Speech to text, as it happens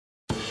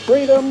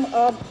freedom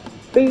of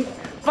speech,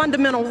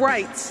 fundamental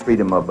rights,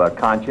 freedom of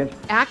conscience,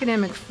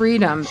 academic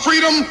freedom,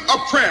 freedom of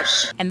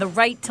press, and the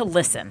right to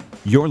listen.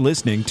 You're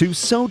listening to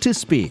So to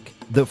Speak,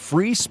 the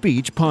free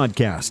speech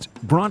podcast,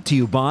 brought to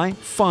you by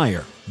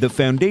FIRE, the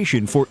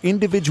Foundation for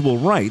Individual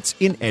Rights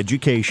in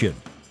Education.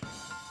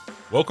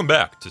 Welcome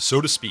back to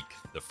So to Speak,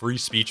 the free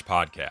speech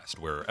podcast,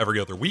 where every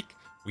other week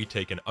we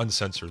take an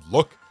uncensored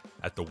look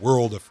at the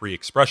world of free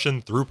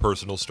expression through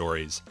personal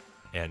stories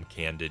and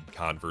candid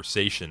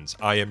conversations.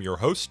 I am your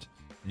host,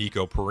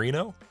 Nico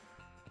Perino.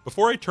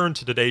 Before I turn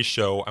to today's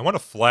show, I want to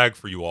flag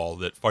for you all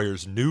that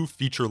FIRE's new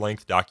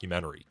feature-length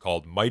documentary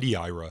called Mighty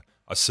Ira,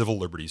 A Civil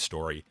Liberties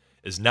Story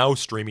is now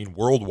streaming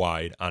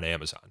worldwide on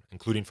Amazon,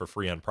 including for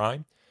free on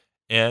Prime,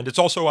 and it's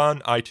also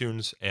on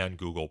iTunes and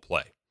Google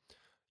Play.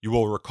 You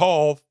will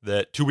recall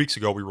that 2 weeks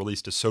ago we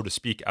released a So to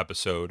Speak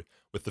episode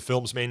with the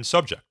film's main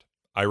subject,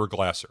 Ira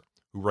Glasser,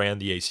 who ran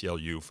the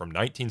ACLU from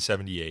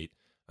 1978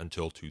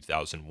 until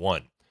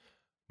 2001.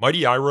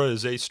 Mighty Ira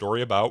is a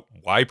story about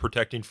why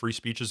protecting free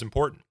speech is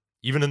important,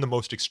 even in the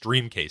most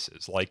extreme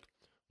cases, like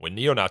when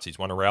neo-Nazis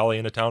want to rally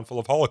in a town full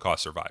of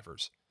Holocaust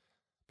survivors.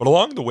 But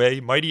along the way,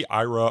 Mighty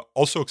Ira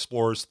also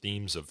explores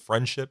themes of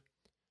friendship,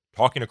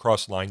 talking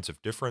across lines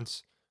of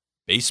difference,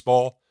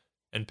 baseball,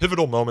 and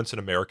pivotal moments in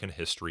American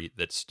history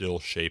that still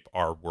shape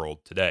our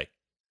world today.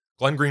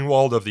 Glenn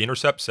Greenwald of The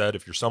Intercept said,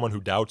 if you're someone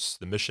who doubts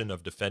the mission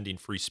of defending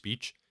free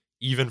speech,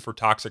 even for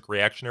toxic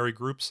reactionary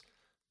groups,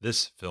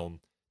 this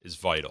film is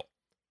vital.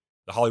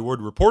 The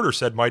Hollywood Reporter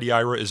said Mighty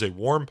Ira is a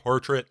warm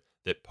portrait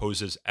that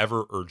poses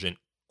ever-urgent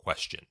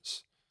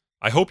questions.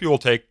 I hope you will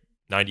take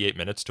 98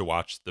 minutes to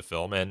watch the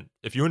film, and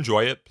if you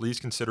enjoy it, please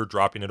consider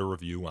dropping it a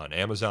review on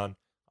Amazon,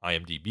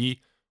 IMDb,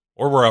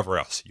 or wherever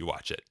else you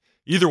watch it.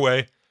 Either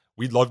way,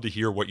 we'd love to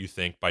hear what you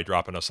think by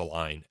dropping us a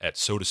line at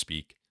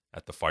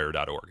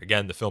sotospeak@thefire.org.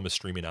 Again, the film is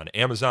streaming on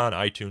Amazon,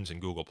 iTunes,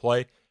 and Google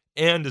Play,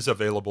 and is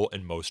available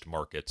in most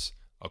markets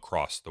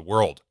across the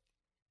world.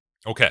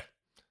 Okay,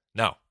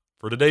 now,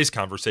 for today's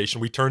conversation,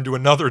 we turn to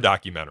another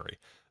documentary.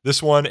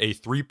 This one, a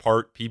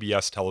 3-part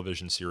PBS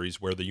television series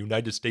where the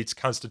United States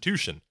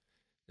Constitution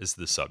is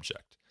the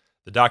subject.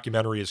 The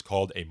documentary is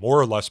called A More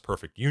or Less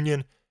Perfect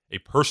Union, a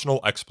personal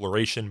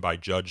exploration by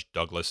Judge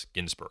Douglas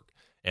Ginsburg,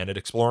 and it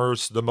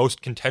explores the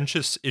most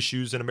contentious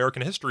issues in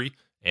American history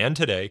and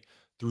today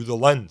through the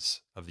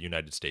lens of the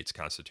United States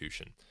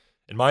Constitution.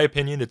 In my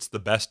opinion, it's the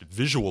best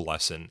visual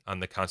lesson on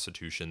the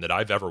Constitution that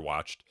I've ever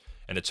watched,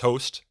 and its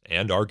host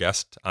and our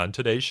guest on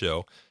today's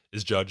show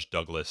is Judge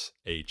Douglas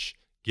H.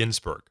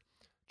 Ginsburg.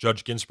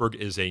 Judge Ginsburg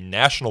is a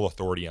national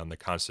authority on the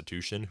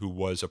Constitution who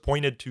was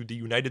appointed to the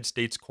United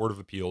States Court of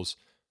Appeals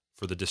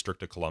for the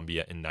District of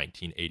Columbia in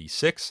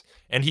 1986,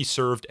 and he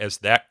served as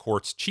that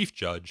court's chief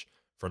judge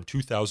from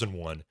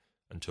 2001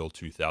 until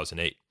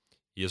 2008.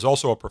 He is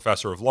also a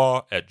professor of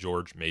law at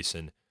George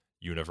Mason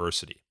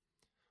University.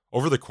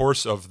 Over the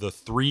course of the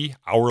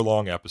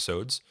 3-hour-long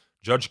episodes,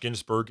 Judge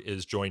Ginsburg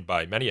is joined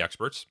by many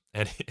experts,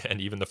 and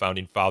even the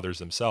founding fathers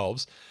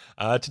themselves,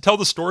 to tell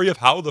the story of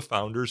how the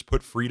founders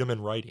put freedom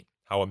in writing,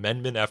 how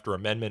amendment after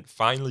amendment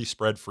finally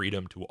spread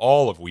freedom to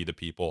all of we the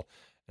people,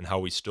 and how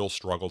we still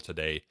struggle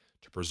today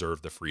to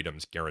preserve the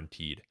freedoms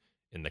guaranteed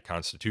in the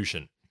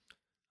Constitution.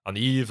 On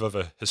the eve of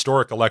a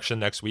historic election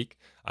next week,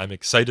 I'm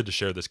excited to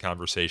share this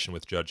conversation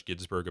with Judge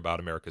Ginsburg about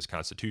America's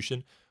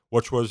Constitution,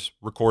 which was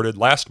recorded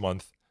last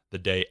month, the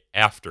day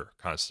after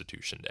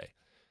Constitution Day.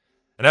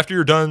 And after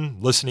you're done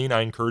listening, I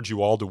encourage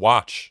you all to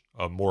watch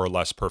A More or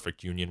Less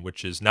Perfect Union,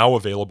 which is now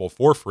available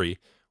for free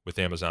with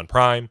Amazon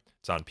Prime,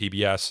 it's on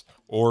PBS,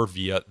 or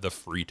via the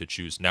Free to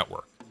Choose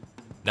network.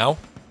 Now,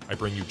 I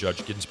bring you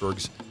Judge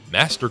Ginsburg's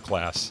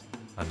masterclass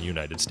on the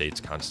United States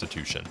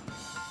Constitution.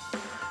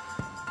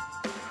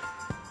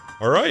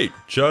 All right,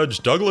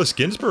 Judge Douglas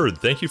Ginsburg,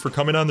 thank you for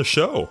coming on the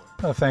show.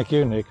 Oh, thank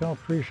you, Nico.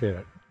 Appreciate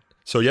it.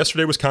 So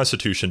yesterday was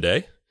Constitution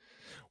Day.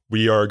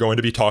 We are going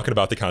to be talking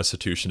about the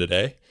Constitution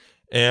today.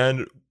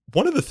 And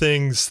one of the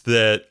things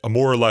that A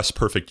More or Less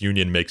Perfect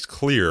Union makes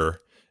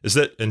clear is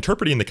that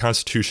interpreting the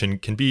Constitution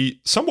can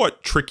be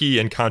somewhat tricky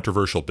and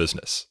controversial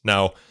business.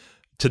 Now,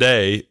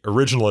 today,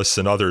 originalists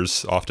and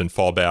others often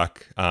fall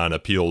back on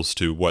appeals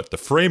to what the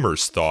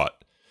framers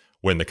thought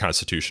when the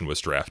Constitution was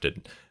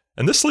drafted.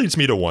 And this leads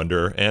me to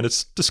wonder, and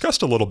it's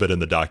discussed a little bit in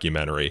the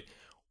documentary,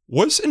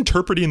 was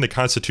interpreting the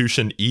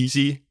Constitution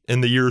easy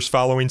in the years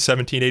following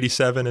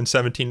 1787 and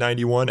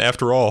 1791?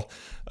 After all,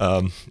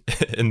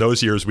 in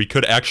those years, we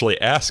could actually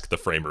ask the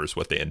framers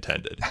what they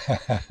intended.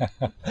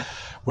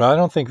 Well, I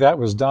don't think that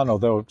was done,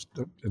 although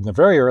in the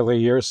very early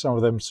years, some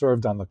of them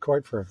served on the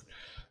court for a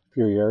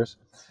few years.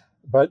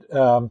 But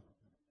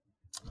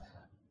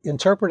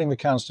interpreting the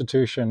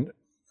Constitution,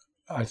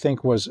 I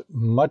think, was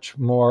much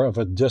more of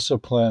a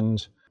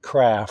disciplined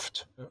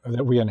craft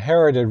that we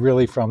inherited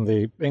really from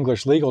the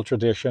English legal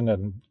tradition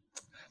and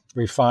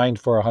refined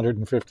for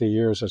 150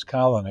 years as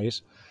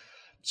colonies,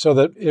 so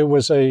that it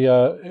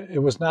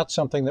was not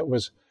something that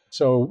was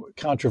so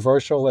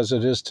controversial as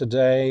it is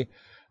today.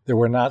 There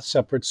were not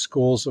separate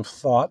schools of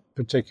thought,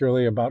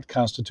 particularly about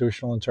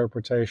constitutional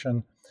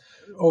interpretation.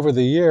 over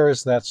the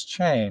years, that's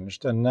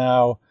changed, and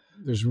now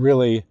there's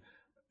really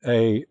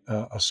a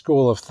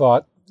school of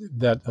thought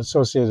that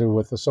associated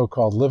with the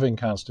so-called living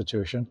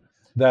constitution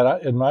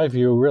that, in my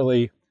view,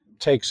 really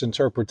takes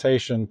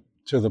interpretation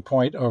to the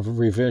point of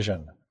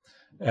revision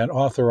and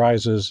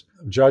authorizes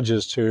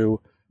judges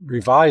to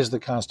revise the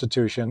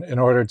Constitution in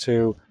order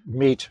to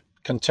meet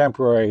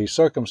contemporary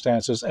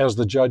circumstances as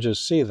the judges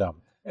see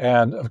them.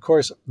 And of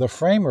course, the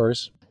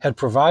framers had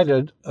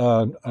provided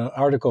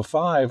Article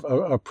 5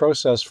 a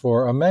process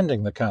for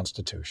amending the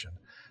Constitution.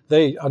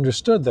 They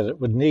understood that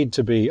it would need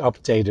to be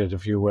updated,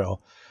 if you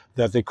will,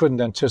 that they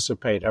couldn't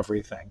anticipate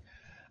everything.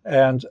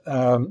 And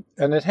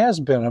it has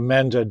been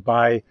amended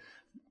by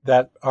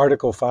that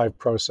Article 5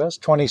 process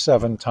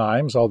 27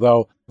 times,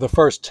 although the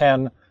first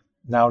 10,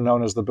 now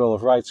known as the Bill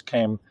of Rights,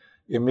 came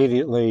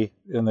immediately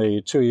in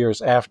the 2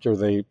 years after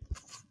the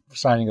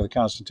signing of the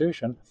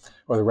Constitution,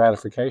 or the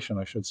ratification,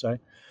 I should say.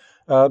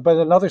 But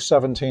another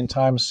 17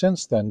 times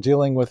since then,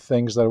 dealing with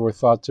things that were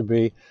thought to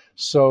be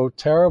so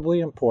terribly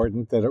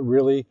important that it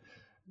really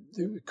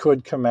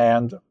could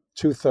command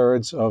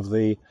 2/3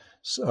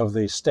 of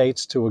the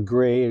states to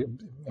agree,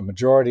 a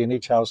majority in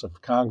each house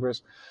of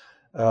Congress.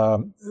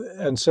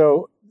 And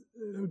so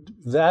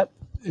that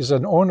is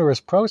an onerous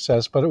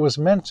process, but it was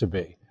meant to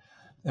be.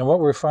 And what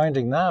we're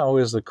finding now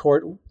is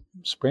the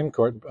Supreme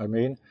Court,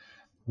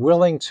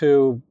 willing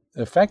to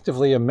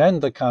effectively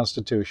amend the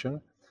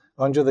Constitution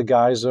under the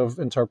guise of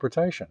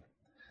interpretation.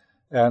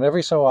 And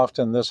every so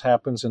often this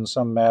happens in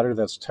some matter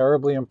that's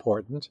terribly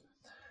important,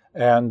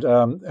 and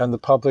the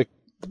public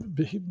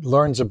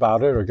learns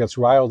about it or gets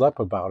riled up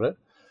about it,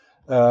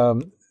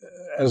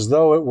 as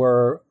though it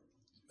were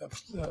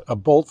a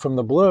bolt from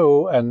the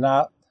blue and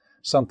not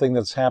something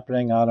that's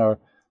happening on a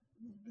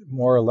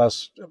more or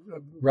less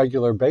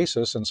regular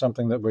basis and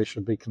something that we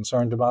should be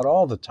concerned about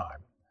all the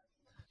time.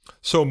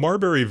 So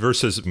Marbury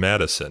versus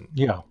Madison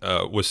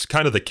was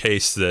kind of the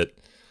case that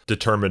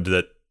determined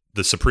that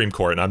the Supreme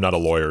Court, and I'm not a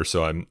lawyer,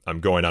 so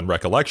I'm going on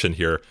recollection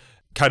here,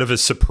 kind of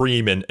is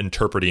supreme in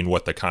interpreting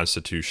what the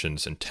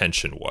Constitution's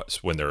intention was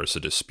when there is a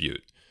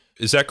dispute.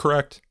 Is that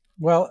correct?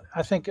 Well,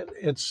 I think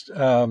it's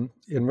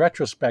in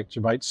retrospect,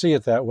 you might see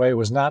it that way. It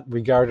was not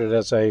regarded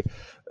as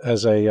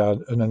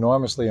an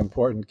enormously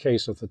important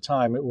case at the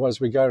time. It was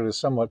regarded as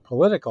somewhat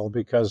political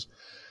because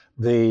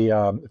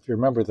if you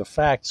remember the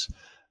facts,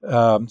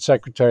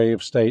 Secretary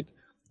of State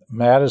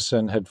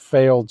Madison had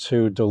failed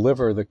to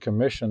deliver the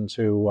commission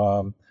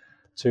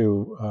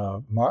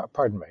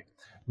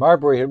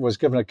Marbury was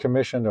given a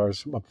commission or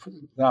a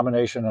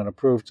nomination and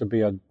approved to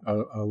be a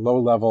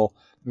low-level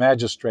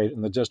magistrate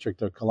in the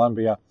District of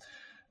Columbia.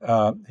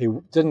 He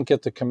didn't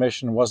get the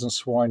commission, wasn't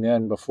sworn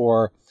in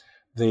before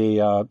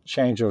the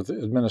change of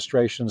the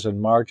administrations in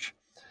March,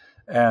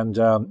 and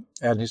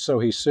so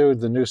he sued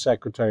the new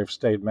Secretary of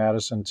State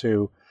Madison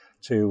to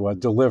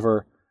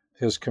deliver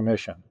his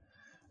commission.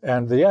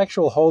 And the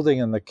actual holding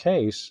in the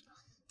case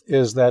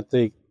is that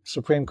the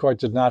Supreme Court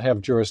did not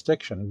have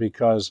jurisdiction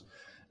because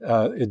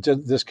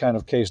this kind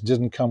of case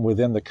didn't come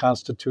within the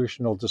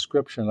constitutional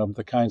description of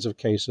the kinds of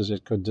cases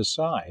it could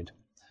decide.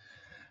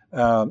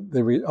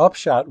 The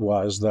upshot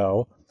was,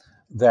 though,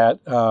 that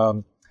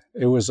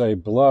it was a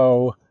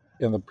blow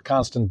in the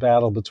constant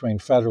battle between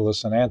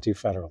Federalists and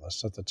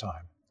Anti-Federalists at the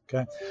time.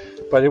 Okay,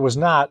 but it was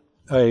not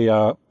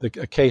a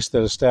case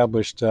that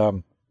established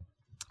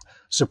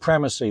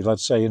supremacy,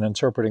 let's say, in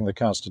interpreting the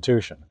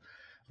Constitution.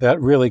 That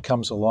really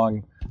comes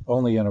along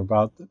only in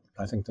about,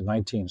 I think, the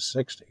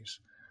 1960s,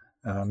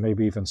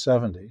 maybe even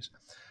 70s.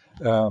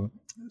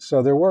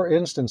 So there were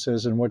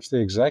instances in which the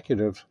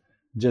executive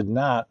did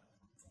not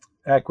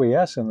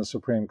acquiesce in the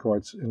Supreme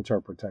Court's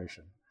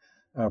interpretation.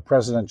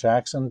 President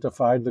Jackson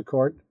defied the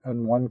court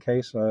in one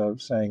case,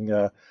 saying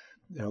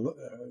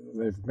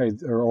they've made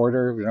their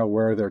order,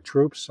 where are their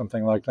troops,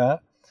 something like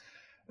that.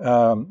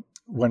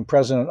 When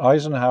President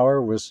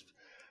Eisenhower was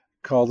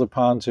called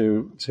upon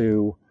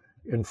to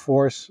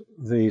enforce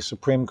the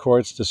Supreme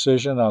Court's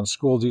decision on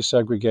school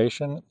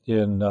desegregation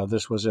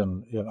this was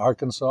in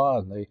Arkansas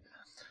in the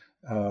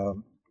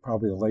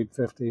probably the late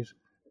 50s.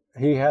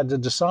 He had to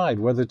decide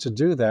whether to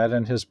do that,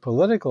 and his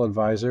political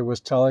advisor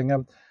was telling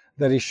him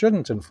that he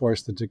shouldn't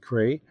enforce the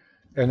decree,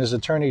 and his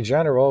attorney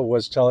general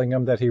was telling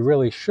him that he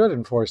really should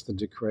enforce the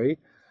decree,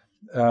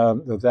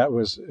 that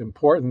was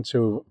important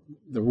to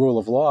the rule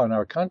of law in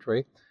our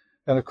country.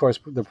 And of course,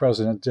 the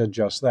president did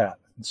just that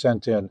and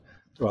sent in,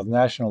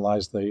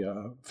 federalized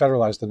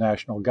the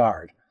National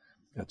Guard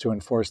to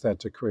enforce that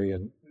decree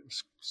and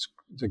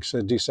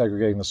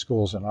desegregating the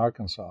schools in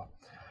Arkansas.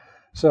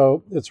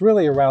 So it's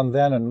really around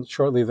then and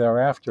shortly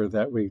thereafter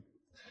that we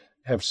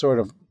have sort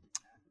of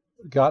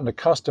gotten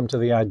accustomed to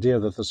the idea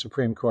that the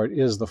Supreme Court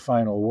is the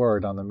final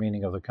word on the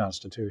meaning of the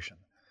Constitution.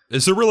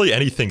 Is there really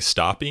anything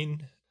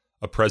stopping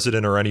a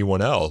president or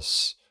anyone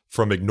else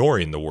from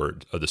ignoring the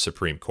word of the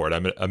Supreme Court?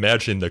 I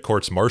imagine the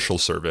court's marshal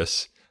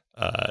service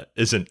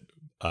isn't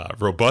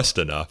robust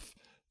enough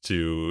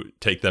to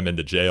take them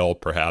into jail,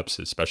 perhaps,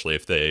 especially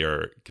if they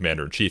are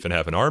commander-in-chief and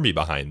have an army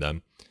behind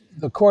them.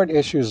 the court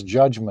issues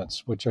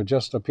judgments, which are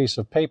just a piece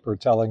of paper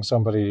telling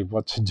somebody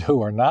what to do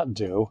or not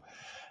do,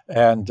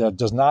 and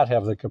does not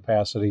have the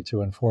capacity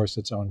to enforce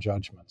its own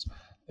judgments.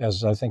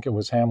 As I think it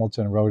was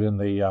Hamilton wrote in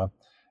the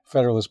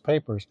Federalist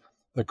Papers,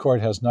 the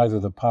court has neither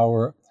the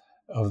power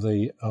of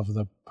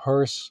the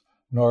purse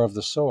nor of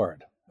the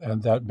sword,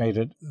 and that made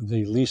it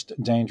the least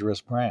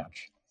dangerous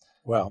branch.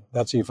 Well,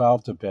 that's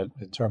evolved a bit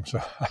in terms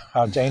of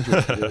how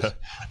dangerous it is,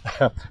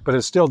 but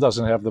it still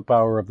doesn't have the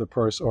power of the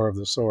purse or of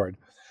the sword,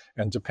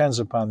 and depends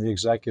upon the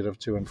executive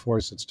to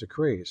enforce its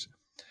decrees.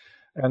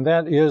 And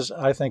that is,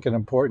 I think, an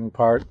important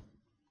part.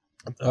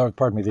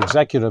 The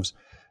executive's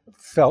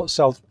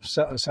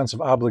sense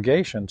of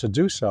obligation to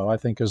do so, I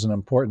think, is an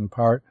important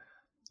part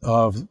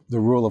of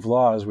the rule of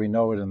law as we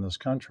know it in this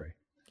country.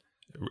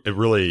 It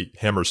really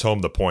hammers home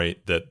the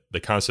point that the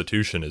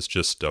Constitution is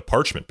just a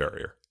parchment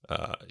barrier.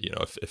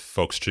 If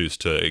folks choose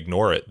to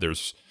ignore it,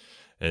 there's,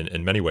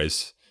 in many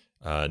ways,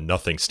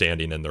 nothing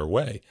standing in their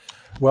way.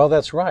 Well,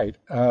 that's right.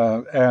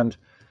 And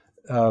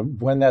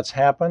when that's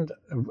happened,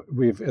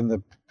 we've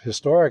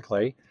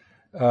historically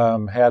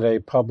had a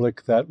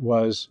public that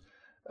was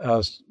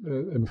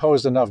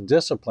imposed enough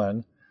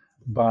discipline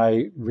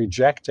by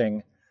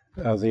rejecting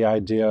the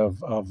idea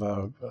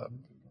of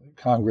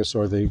Congress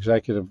or the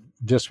executive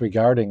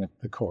disregarding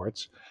the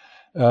courts.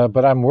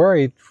 But I'm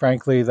worried,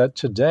 frankly, that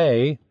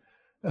today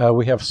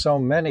we have so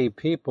many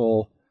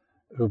people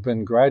who've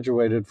been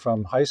graduated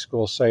from high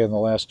school, say, in the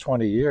last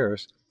 20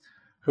 years,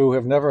 who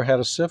have never had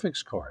a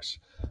civics course,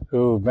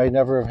 who may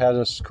never have had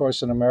a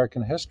course in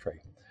American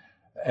history.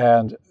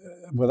 And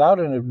without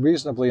a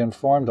reasonably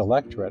informed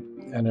electorate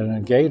and an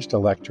engaged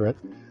electorate,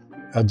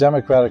 a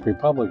democratic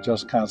republic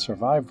just can't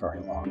survive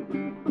very long.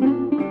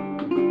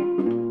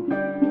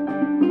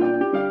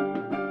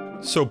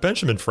 So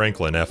Benjamin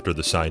Franklin, after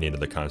the signing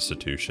of the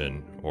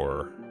Constitution,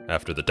 or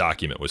after the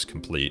document was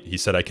complete, he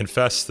said, "I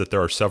confess that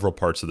there are several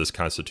parts of this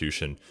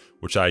Constitution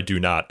which I do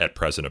not at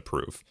present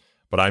approve,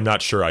 but I'm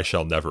not sure I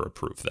shall never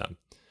approve them."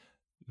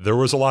 There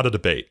was a lot of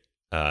debate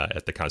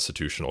at the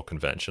Constitutional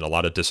Convention, a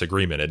lot of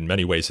disagreement. In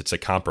many ways, it's a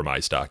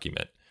compromise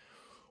document.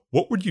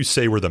 What would you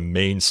say were the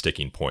main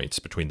sticking points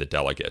between the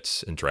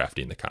delegates in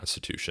drafting the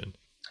Constitution?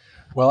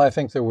 Well, I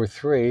think there were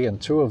three, and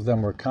two of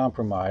them were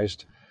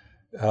compromised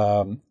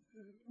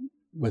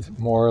with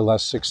more or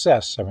less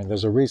success. I mean,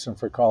 there's a reason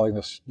for calling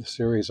this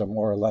series a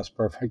more or less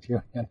perfect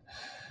union.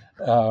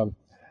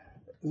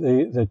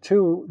 The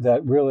two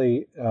that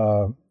really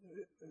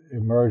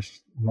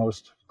emerged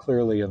most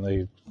clearly in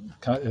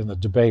the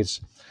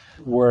debates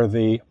were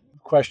the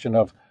question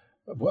of,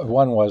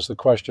 one was the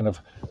question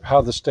of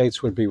how the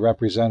states would be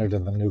represented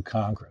in the new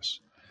Congress.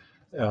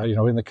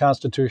 In the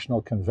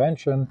Constitutional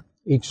Convention,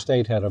 each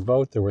state had a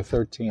vote. There were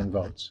 13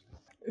 votes.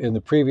 In the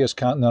previous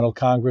Continental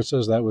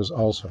Congresses, that was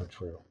also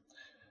true.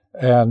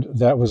 And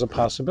that was a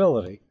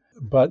possibility.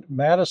 But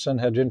Madison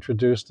had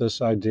introduced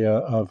this idea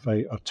of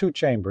two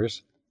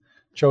chambers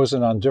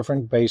chosen on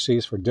different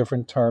bases for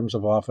different terms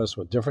of office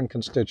with different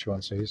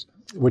constituencies,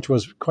 which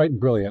was quite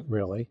brilliant,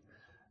 really.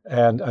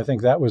 And I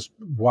think that was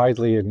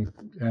widely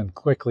and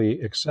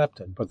quickly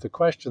accepted. But the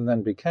question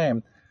then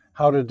became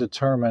how to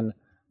determine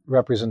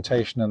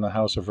representation in the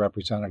House of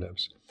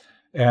Representatives.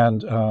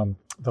 And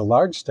the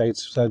large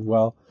states said,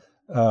 well,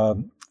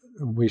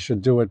 we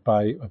should do it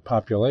by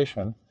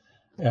population.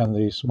 And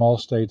the small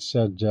states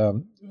said,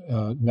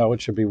 no,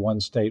 it should be one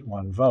state,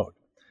 one vote.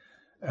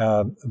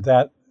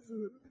 That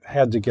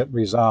had to get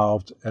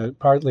resolved,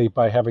 partly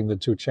by having the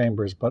two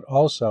chambers, but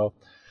also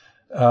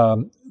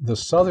the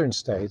southern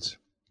states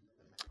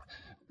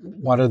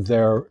wanted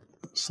their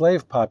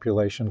slave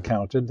population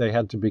counted. They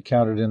had to be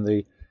counted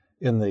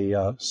in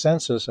the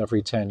census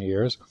every 10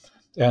 years.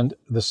 And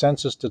the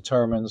census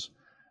determines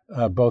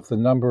both the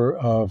number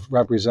of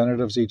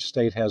representatives each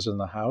state has in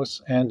the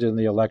House and in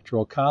the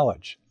Electoral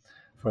College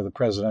for the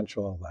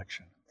presidential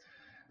election.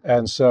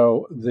 And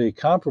so the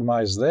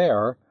compromise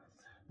there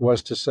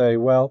was to say,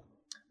 well,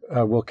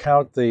 we'll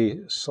count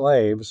the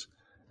slaves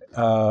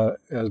by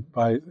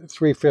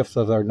 3/5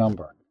 of their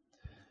number.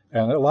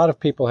 And a lot of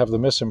people have the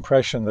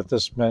misimpression that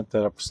this meant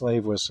that a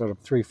slave was sort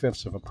of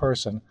 3/5 of a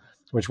person,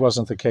 which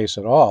wasn't the case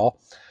at all.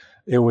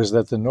 It was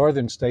that the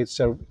northern states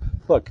said,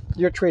 look,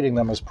 you're treating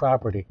them as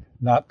property,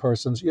 not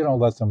persons. You don't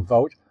let them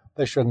vote.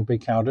 They shouldn't be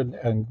counted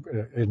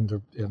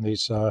in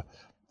these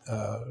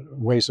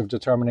ways of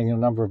determining the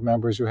number of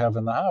members you have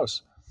in the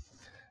House.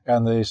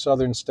 And the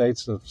southern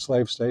states, the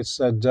slave states,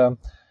 said,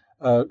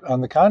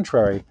 on the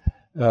contrary,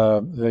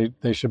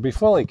 they should be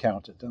fully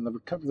counted. And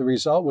the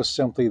result was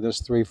simply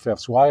this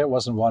 3/5. Why it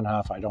wasn't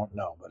 1/2, I don't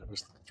know, but it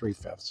was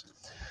 3/5.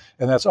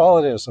 And that's all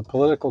it is, a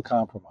political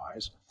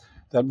compromise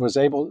that was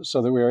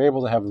so that we were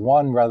able to have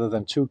one rather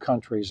than two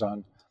countries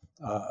on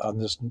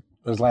this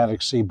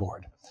Atlantic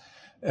seaboard.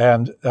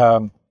 And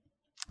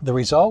the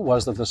result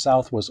was that the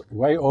South was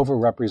way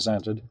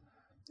overrepresented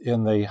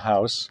in the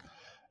House,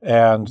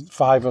 and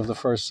 5 of the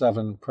first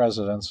 7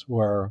 presidents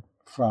were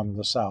from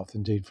the South,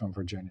 indeed from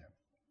Virginia.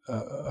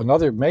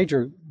 Another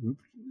major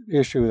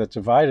issue that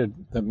divided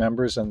the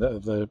members and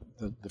the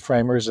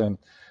framers and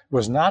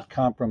was not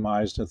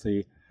compromised at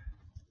the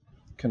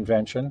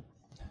convention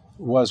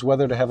was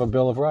whether to have a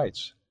Bill of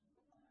Rights.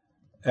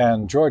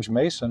 And George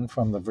Mason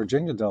from the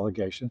Virginia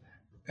delegation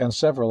and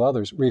several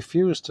others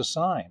refused to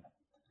sign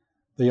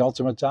the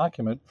ultimate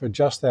document for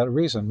just that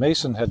reason.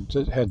 Mason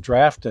had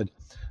drafted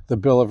the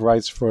Bill of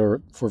Rights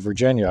for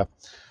Virginia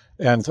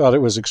and thought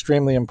it was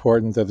extremely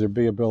important that there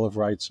be a Bill of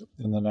Rights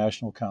in the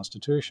national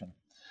Constitution.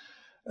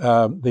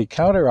 The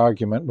counter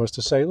argument was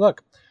to say,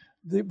 look,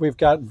 we've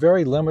got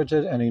very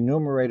limited and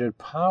enumerated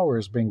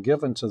powers being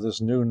given to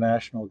this new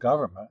national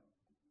government,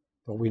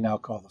 what we now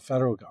call the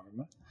federal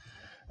government.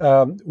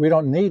 We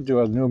don't need to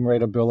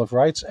enumerate a Bill of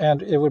Rights,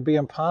 and it would be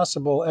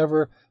impossible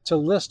ever to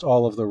list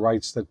all of the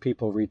rights that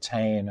people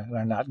retain and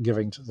are not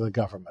giving to the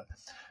government,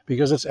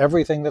 because it's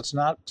everything that's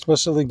not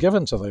explicitly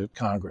given to the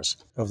Congress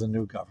of the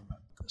new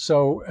government.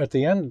 So at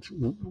the end,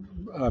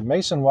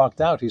 Mason walked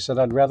out. He said,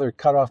 I'd rather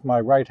cut off my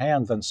right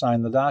hand than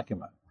sign the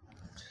document.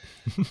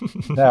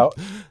 Now,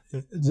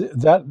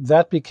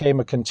 that became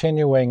a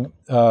continuing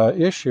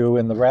issue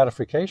in the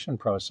ratification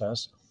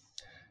process,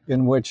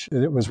 in which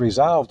it was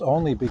resolved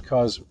only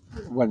because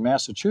when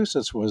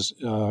Massachusetts was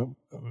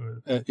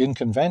in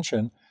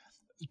convention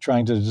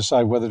trying to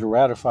decide whether to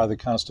ratify the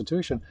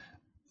Constitution,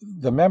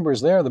 the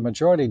members there, the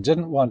majority,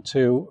 didn't want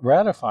to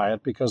ratify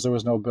it because there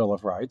was no Bill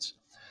of Rights.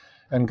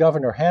 And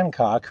Governor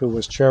Hancock, who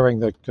was chairing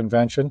the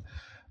convention,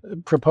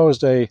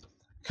 proposed a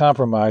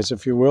compromise,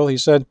 if you will. He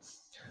said,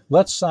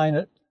 let's sign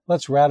it,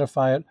 let's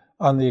ratify it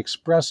on the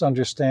express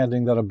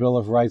understanding that a Bill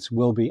of Rights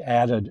will be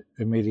added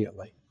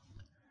immediately.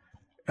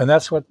 And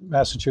that's what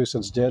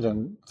Massachusetts did,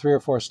 and 3 or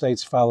 4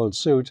 states followed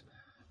suit,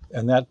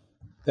 and that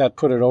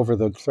put it over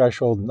the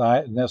threshold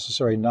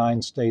necessary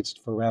 9 states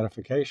for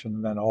ratification,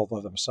 and then all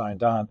of them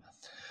signed on.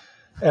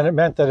 And it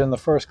meant that in the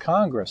first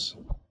Congress,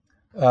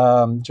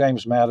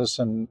 James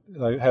Madison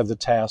had the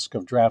task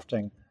of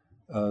drafting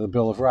the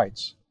Bill of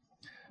Rights.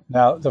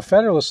 Now, the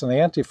Federalists and the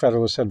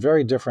Anti-Federalists had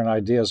very different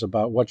ideas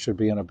about what should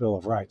be in a Bill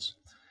of Rights.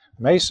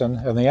 Mason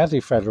and the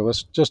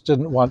Anti-Federalists just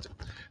didn't want,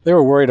 they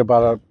were worried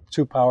about a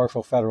too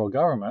powerful federal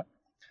government,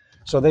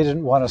 so they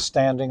didn't want a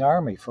standing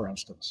army, for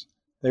instance.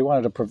 They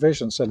wanted a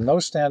provision that said no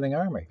standing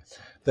army.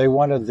 They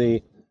wanted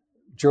the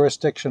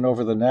jurisdiction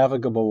over the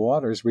navigable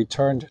waters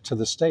returned to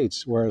the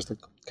states, whereas the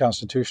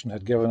Constitution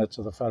had given it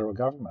to the federal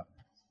government.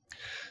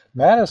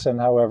 Madison,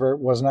 however,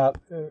 was not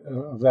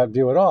of that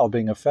view at all,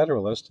 being a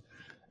Federalist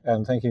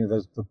and thinking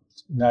that the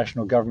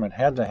national government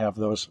had to have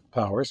those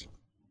powers.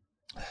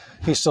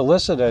 He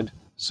solicited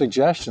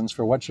suggestions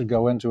for what should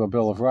go into a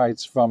Bill of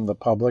Rights from the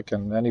public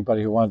and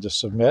anybody who wanted to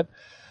submit.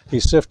 He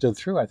sifted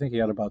through, I think he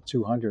had about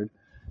 200.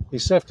 He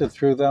sifted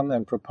through them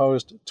and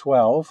proposed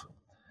 12,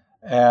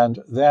 and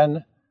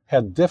then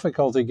had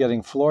difficulty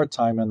getting floor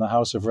time in the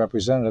House of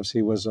Representatives.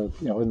 He was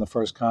in the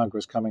first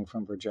Congress coming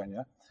from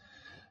Virginia.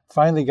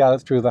 Finally got it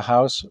through the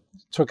House,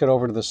 took it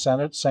over to the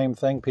Senate, same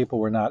thing, people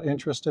were not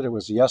interested. It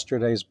was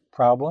yesterday's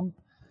problem,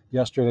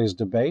 yesterday's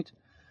debate.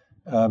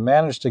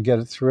 Managed to get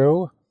it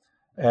through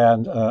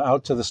and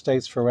out to the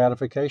states for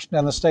ratification,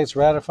 and the states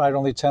ratified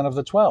only 10 of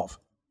the 12.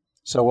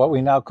 So what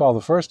we now call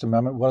the First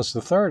Amendment was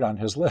the third on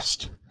his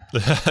list.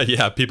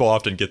 Yeah, people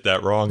often get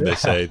that wrong. They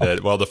say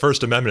that, well, the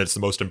First Amendment is the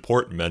most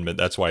important amendment,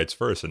 that's why it's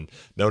first. And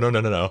no.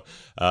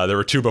 There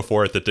were 2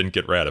 before it that didn't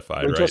get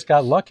ratified, We just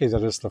got lucky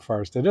that it's the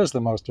first. It is the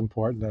most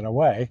important in a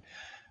way,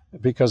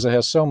 because it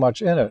has so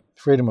much in it.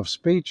 Freedom of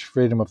speech,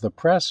 freedom of the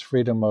press,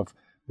 freedom of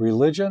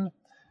religion.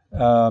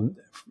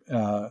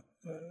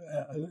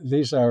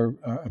 These are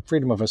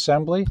freedom of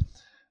assembly.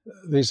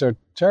 These are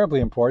terribly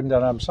important,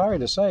 and I'm sorry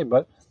to say,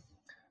 but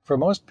for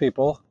most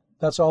people,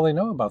 that's all they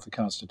know about the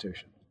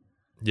Constitution.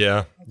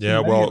 Yeah.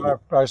 Many of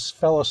our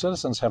fellow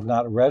citizens have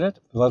not read it,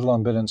 let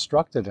alone been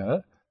instructed in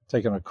it,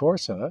 taken a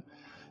course in it,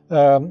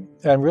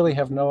 and really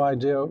have no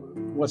idea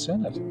what's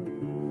in it.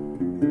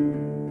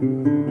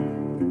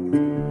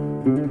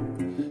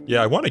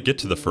 Yeah, I want to get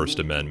to the First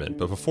Amendment,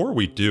 but before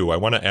we do, I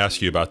want to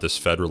ask you about this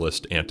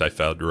Federalist,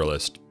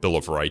 Anti-Federalist Bill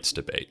of Rights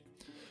debate.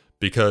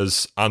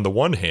 Because on the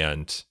one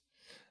hand,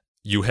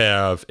 you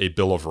have a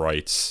Bill of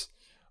Rights,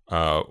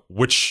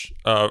 which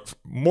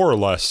more or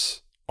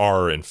less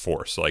are in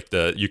force. Like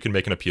you can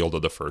make an appeal to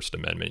the First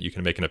Amendment, you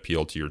can make an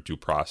appeal to your due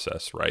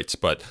process rights,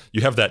 but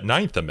you have that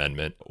 9th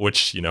Amendment,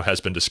 which has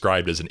been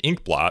described as an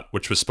ink blot,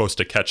 which was supposed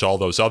to catch all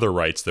those other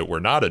rights that were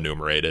not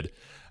enumerated.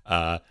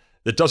 That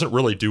doesn't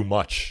really do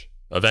much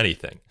of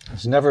anything.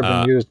 It's never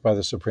been used by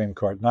the Supreme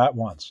Court, not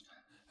once.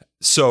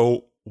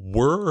 So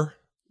were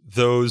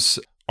those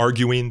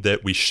arguing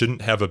that we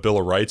shouldn't have a Bill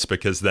of Rights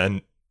because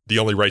then the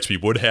only rights we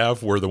would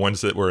have were the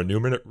ones that were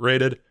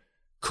enumerated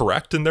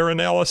correct in their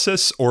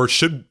analysis? Or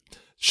should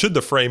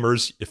the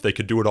framers, if they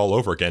could do it all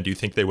over again, do you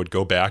think they would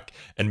go back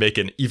and make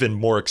an even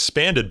more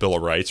expanded Bill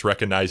of Rights,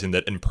 recognizing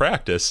that in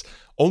practice,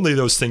 only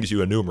those things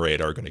you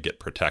enumerate are going to get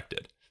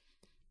protected?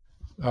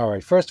 All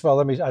right. First of all,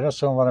 I just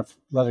don't want to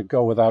let it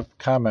go without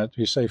comment.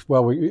 You say,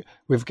 well,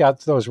 we've got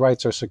those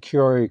rights are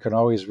secure. You can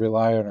always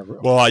rely on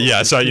it. Well,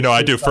 yeah. So,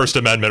 I do First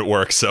Amendment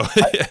work. So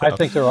I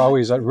think they're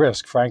always at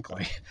risk,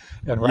 frankly,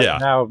 and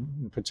now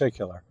in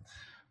particular.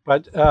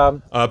 But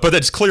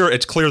it's clear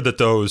that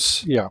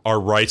those Yeah. are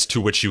rights to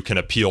which you can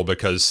appeal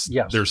because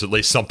Yes. there's at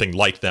least something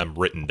like them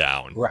written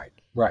down.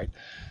 Right.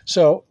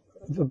 So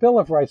the Bill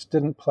of Rights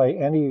didn't play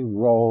any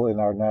role in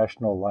our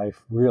national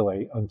life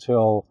really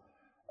until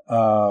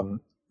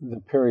the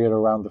period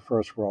around the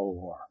First World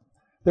War.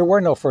 There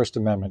were no First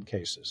Amendment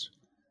cases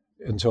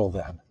until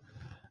then.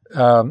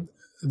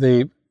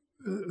 The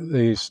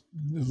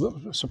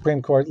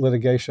Supreme Court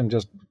litigation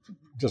just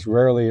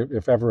rarely,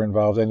 if ever,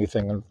 involved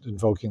anything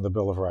invoking the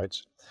Bill of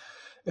Rights.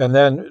 And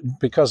then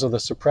because of the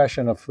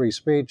suppression of free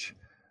speech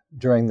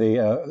during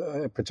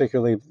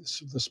particularly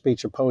the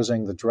speech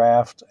opposing the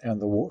draft and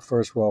the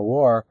First World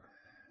War,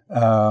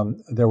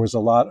 there were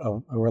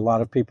a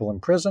lot of people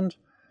imprisoned,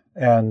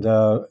 and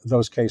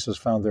those cases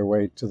found their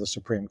way to the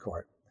Supreme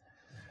Court.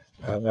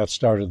 That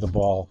started the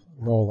ball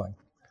rolling.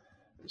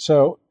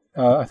 So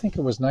I think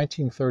it was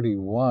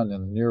 1931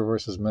 in Neer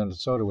versus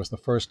Minnesota was the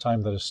first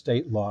time that a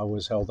state law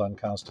was held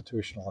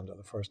unconstitutional under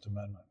the First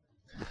Amendment.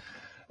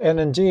 And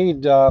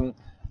indeed,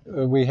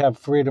 we have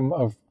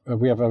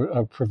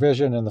a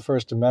provision in the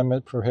First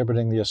Amendment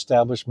prohibiting the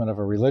establishment of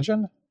a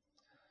religion,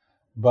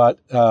 but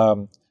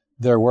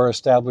there were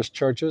established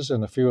churches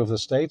in a few of the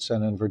states,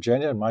 and in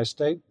Virginia, in my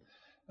state,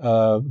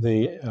 what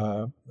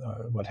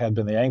had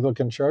been the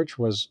Anglican Church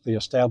was the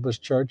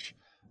established church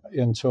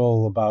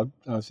until about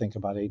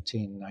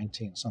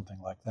 1819, something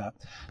like that.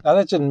 Now,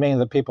 that didn't mean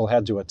that people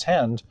had to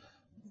attend,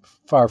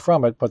 far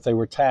from it, but they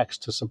were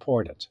taxed to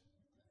support it.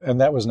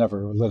 And that was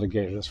never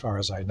litigated, as far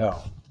as I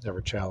know, never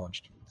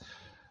challenged.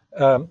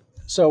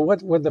 So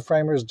what would the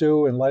framers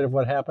do in light of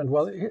what happened?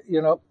 Well,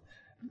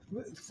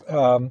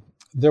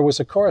 there was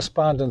a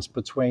correspondence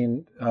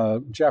between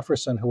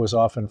Jefferson, who was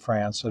off in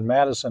France, and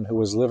Madison, who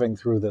was living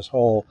through this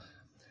whole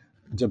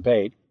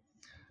debate.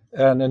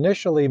 And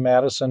initially,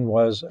 Madison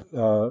was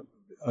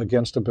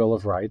against a Bill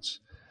of Rights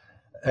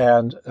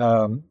and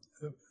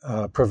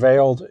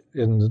prevailed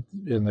in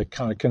the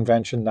kind of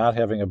convention not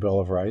having a Bill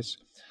of Rights.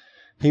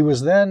 He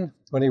was then,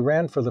 when he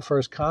ran for the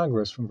first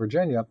Congress from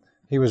Virginia,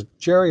 he was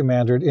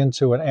gerrymandered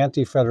into an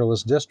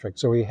anti-federalist district.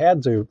 So he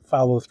had to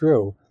follow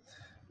through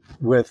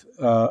with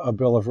a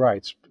Bill of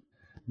Rights.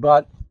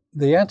 But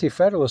the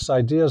anti-federalist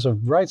ideas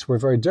of rights were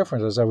very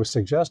different, as I was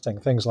suggesting,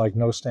 things like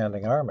no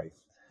standing army.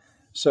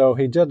 So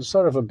he did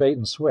sort of a bait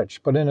and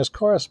switch. But in his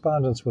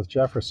correspondence with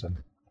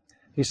Jefferson,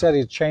 he said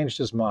he'd changed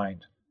his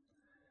mind.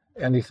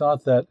 And he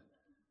thought that,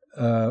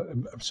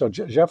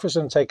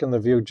 Jefferson taken the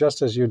view,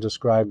 just as you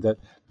described, that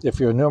if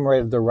you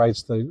enumerated the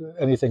rights,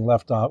 anything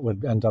left out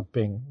would end up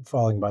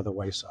falling by the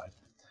wayside.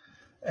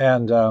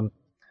 And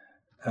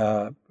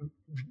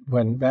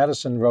when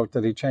Madison wrote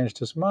that he changed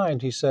his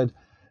mind, he said,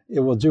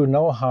 it will do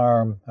no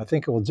harm. I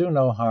think it will do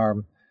no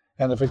harm.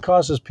 And if it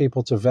causes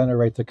people to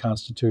venerate the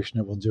Constitution,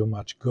 it will do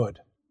much good.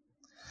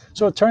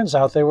 So it turns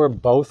out they were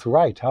both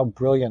right. How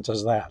brilliant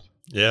is that?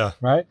 Yeah.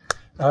 Right?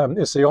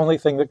 It's the only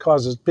thing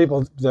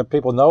that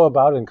people know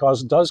about and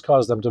does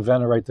cause them to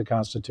venerate the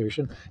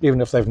Constitution, even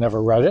if they've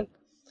never read it.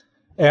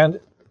 And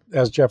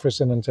as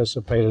Jefferson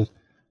anticipated,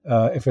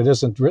 if it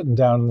isn't written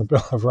down in the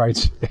Bill of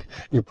Rights,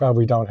 you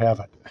probably don't have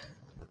it.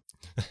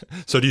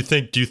 So do you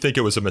think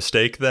it was a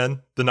mistake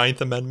then, the Ninth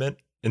Amendment,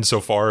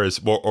 insofar as,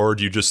 or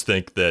do you just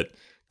think that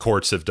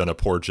courts have done a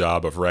poor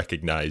job of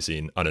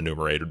recognizing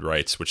unenumerated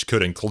rights, which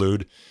could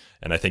include,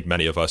 and I think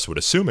many of us would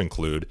assume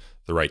include,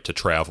 the right to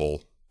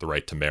travel, the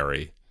right to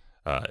marry,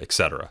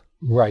 etc.?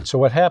 Right. So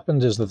what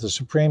happened is that the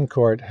Supreme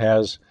Court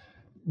has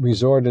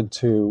resorted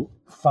to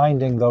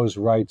finding those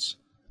rights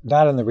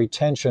not in the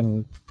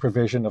retention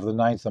provision of the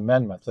Ninth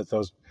Amendment,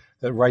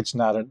 that rights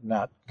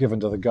not given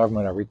to the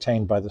government are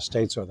retained by the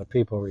states or the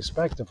people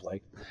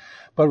respectively,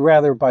 but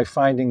rather by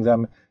finding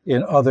them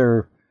in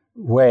other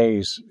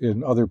ways,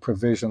 in other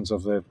provisions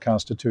of the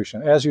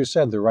Constitution. As you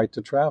said, the right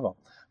to travel,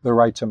 the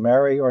right to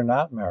marry or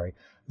not marry,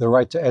 the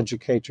right to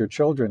educate your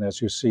children as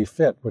you see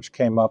fit, which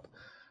came up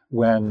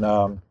when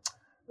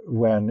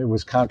it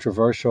was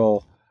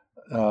controversial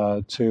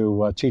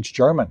to teach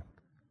German,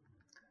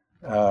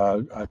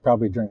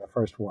 probably during the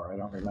First War, I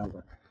don't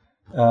remember.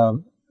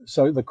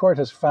 So the court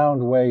has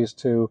found ways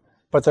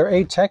but they're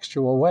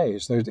atextual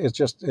ways.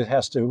 It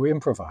has to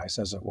improvise,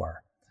 as it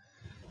were.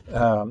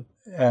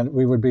 And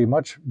we would be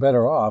much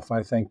better off,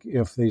 I think,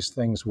 if these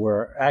things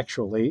were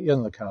actually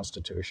in the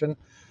Constitution,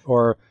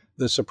 or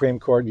the Supreme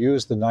Court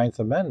used the Ninth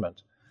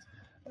Amendment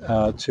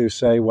to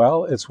say,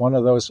 well, it's one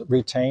of those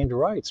retained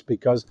rights,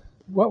 because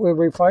what were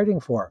we fighting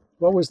for?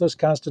 What was this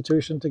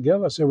Constitution to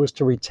give us? It was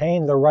to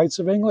retain the rights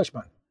of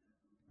Englishmen,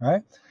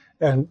 right?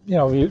 And,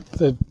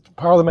 the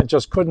Parliament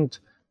just couldn't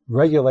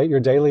regulate your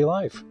daily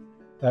life.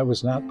 That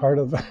was not part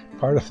of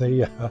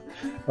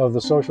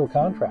the social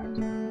contract.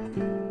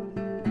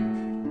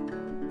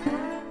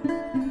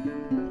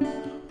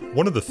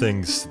 One of the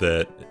things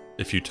that,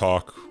 if you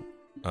talk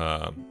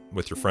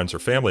with your friends or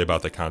family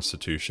about the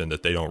Constitution,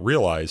 that they don't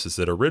realize is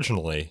that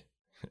originally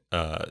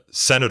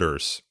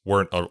senators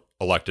weren't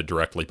elected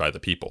directly by the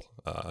people.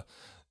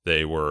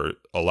 They were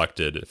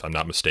elected, if I'm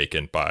not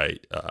mistaken, by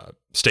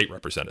state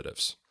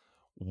representatives.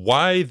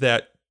 Why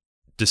that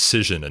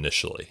decision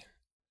initially?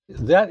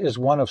 That is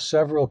one of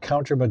several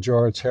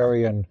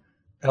counter-majoritarian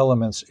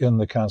elements in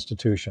the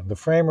Constitution. The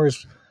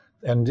framers,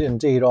 and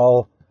indeed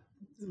all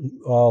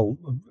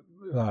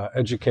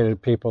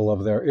educated people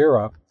of their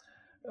era,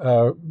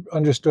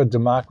 understood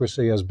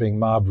democracy as being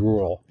mob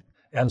rule.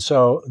 And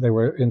so they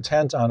were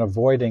intent on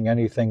avoiding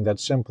anything that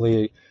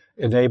simply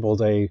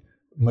enabled a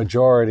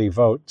majority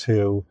vote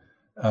to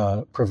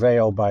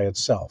prevail by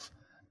itself.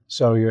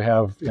 So you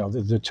have,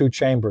 the two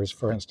chambers,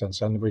 for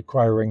instance, and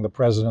requiring the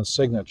president's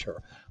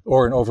signature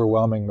or an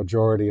overwhelming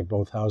majority of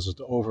both houses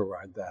to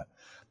override that.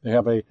 They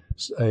have a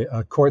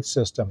court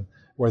system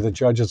where the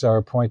judges are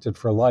appointed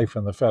for life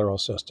in the federal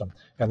system,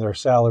 and their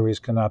salaries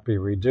cannot be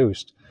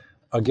reduced,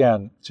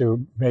 again,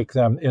 to make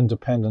them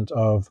independent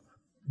of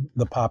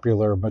the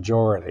popular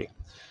majority.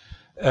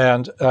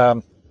 And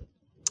they're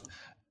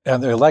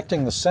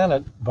electing the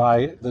Senate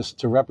by this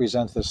to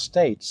represent the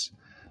states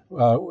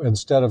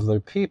instead of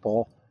the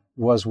people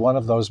was one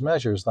of those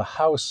measures. The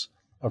House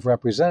of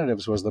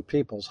Representatives was the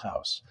people's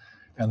house,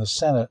 and the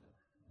Senate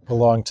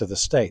belonged to the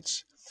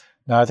states.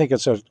 Now, I think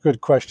it's a good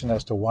question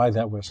as to why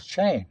that was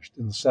changed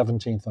in the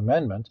 17th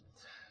Amendment,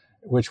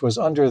 which was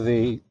under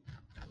the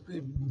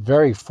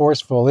very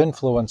forceful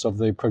influence of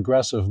the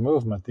progressive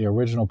movement, the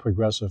original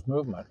progressive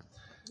movement,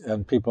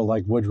 and people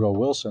like Woodrow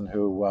Wilson,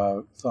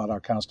 who thought our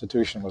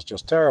Constitution was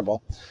just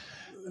terrible.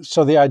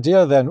 So the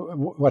idea then,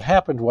 what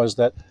happened was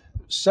that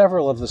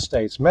several of the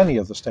states, many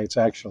of the states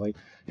actually,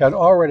 had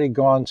already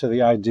gone to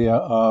the idea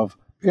of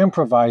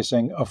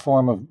improvising a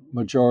form of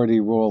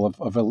majority rule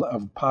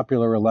of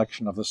popular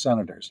election of the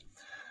senators.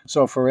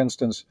 So, for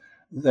instance,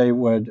 they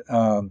would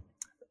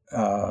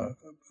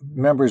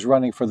members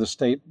running for the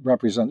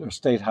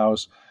state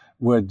house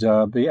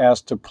would be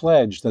asked to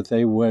pledge that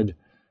they would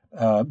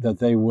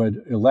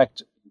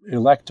elect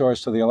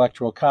electors to the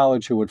Electoral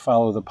College who would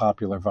follow the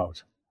popular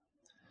vote.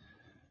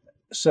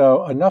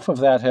 So enough of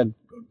that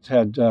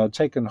had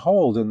taken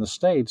hold in the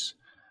states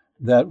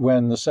that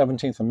when the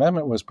 17th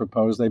Amendment was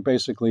proposed, they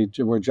basically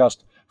were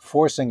just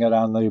forcing it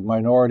on the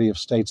minority of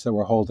states that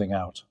were holding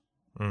out.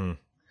 Mm.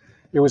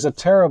 It was a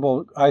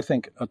terrible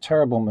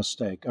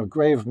mistake, a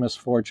grave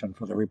misfortune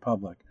for the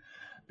Republic,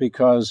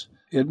 because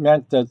it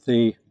meant that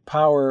the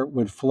power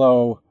would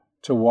flow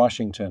to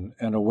Washington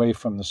and away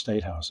from the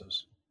state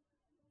houses.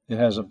 It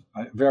has a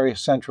very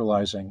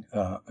centralizing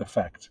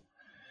effect.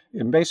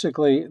 And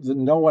basically,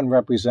 no one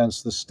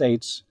represents the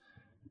states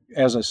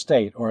as a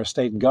state or a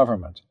state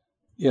government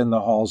in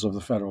the halls of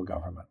the federal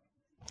government.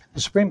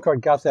 The Supreme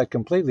Court got that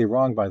completely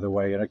wrong, by the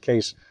way, in a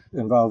case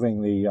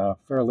involving the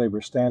Fair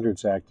Labor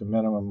Standards Act, the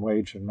minimum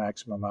wage and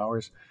maximum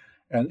hours.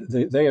 And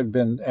they had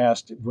been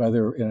asked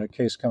whether, in a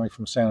case coming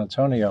from San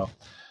Antonio,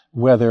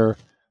 whether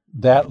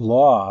that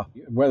law,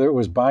 whether it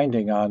was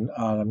binding on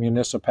a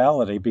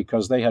municipality,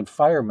 because they had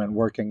firemen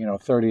working,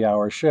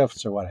 30-hour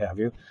shifts or what have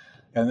you,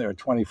 and there were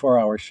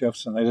 24-hour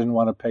shifts, and they didn't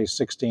want to pay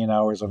 16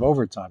 hours of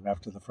overtime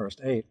after the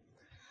first 8.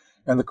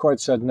 And the court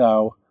said,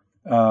 no,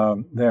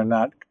 they're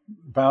not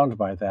bound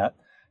by that.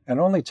 And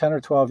only 10 or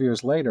 12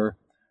 years later,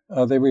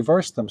 they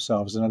reversed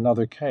themselves in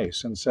another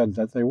case and said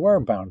that they were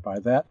bound by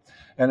that.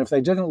 And if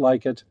they didn't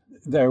like it,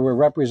 they were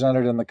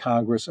represented in the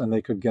Congress and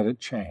they could get it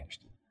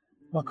changed.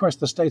 Well, of course,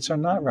 the states are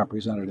not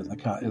represented in the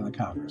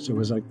Congress. It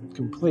was a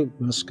complete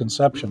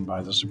misconception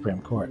by the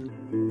Supreme Court.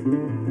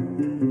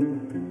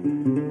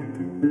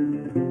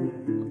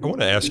 I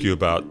want to ask you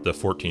about the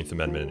 14th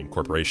Amendment and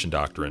incorporation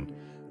doctrine.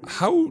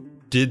 How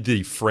did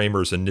the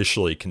framers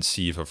initially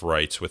conceive of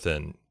rights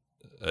within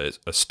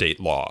a state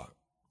law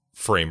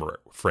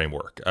framework?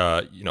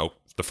 The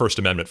First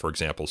Amendment, for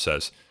example,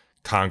 says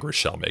Congress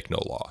shall make no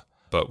law.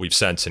 But we've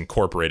since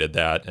incorporated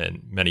that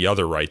and many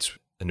other rights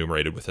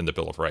enumerated within the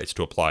Bill of Rights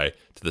to apply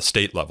to the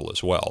state level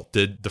as well.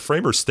 Did the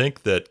framers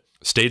think that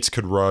states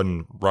could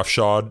run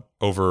roughshod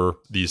over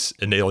these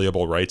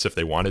inalienable rights if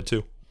they wanted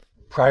to?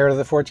 Prior to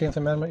the 14th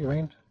Amendment, you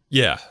mean?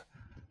 Yeah.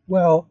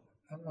 Well,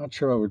 I'm not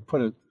sure I would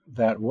put it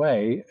that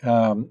way,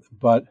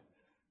 but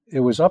it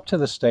was up to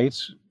the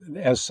states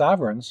as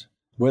sovereigns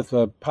with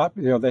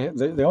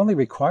the only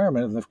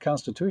requirement in the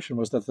Constitution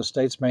was that the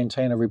states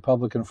maintain a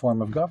Republican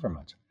form of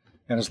government.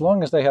 And as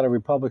long as they had a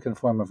Republican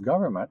form of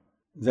government,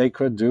 they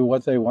could do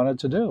what they wanted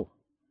to do.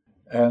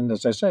 And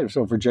as I say,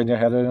 so Virginia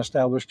had an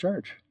established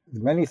church.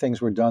 Many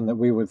things were done that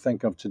we would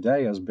think of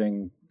today as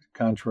being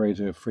contrary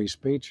to free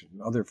speech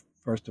and other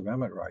First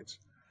Amendment rights.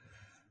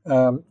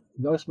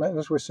 Those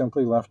matters were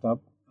simply left up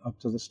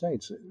to the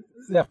states.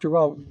 After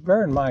all,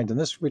 bear in mind,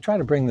 and we try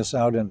to bring this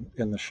out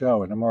in the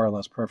show, in A More or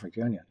Less Perfect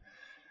Union,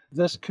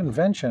 this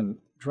convention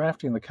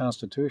drafting the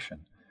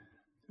Constitution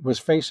was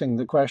facing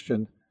the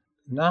question,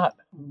 not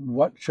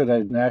what should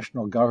a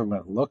national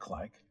government look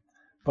like,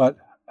 but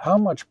how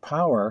much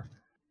power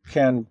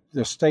can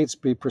the states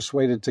be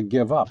persuaded to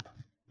give up?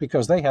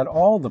 Because they had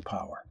all the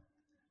power.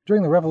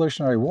 During the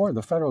Revolutionary War,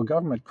 the federal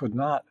government could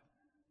not,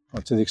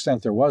 or to the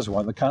extent there was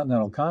one, the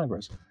Continental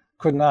Congress,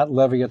 could not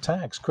levy a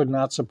tax, could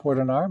not support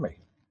an army.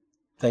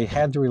 They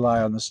had to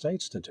rely on the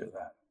states to do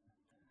that.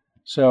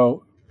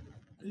 So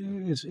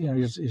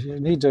you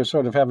need to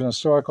sort of have an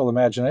historical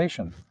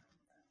imagination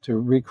to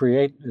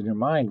recreate in your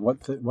mind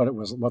what the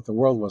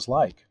world was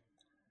like,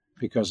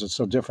 because it's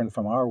so different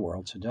from our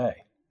world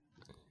today.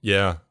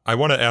 Yeah, I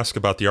want to ask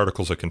about the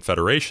Articles of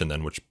Confederation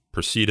then, which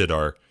preceded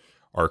our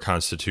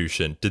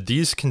Constitution. Did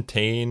these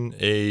contain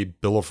a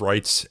Bill of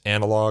Rights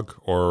analog,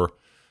 or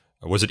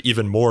was it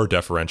even more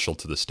deferential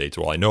to the states?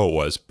 Well, I know it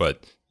was,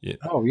 but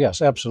Oh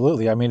yes,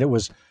 absolutely. I mean,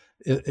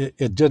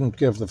 it didn't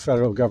give the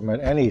federal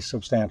government any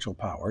substantial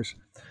powers.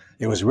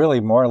 It was really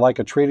more like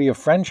a treaty of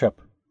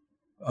friendship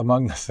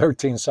among the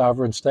 13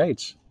 sovereign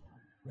states,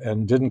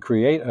 and didn't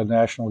create a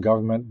national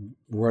government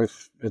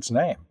worth its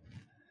name.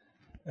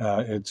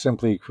 It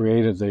simply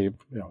created the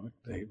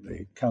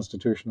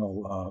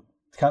constitutional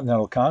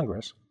Continental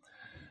Congress,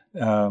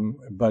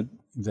 but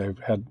they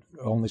had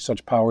only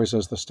such powers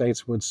as the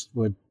states would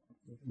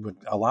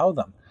allow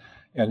them.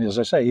 And as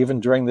I say, even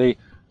during the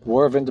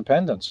War of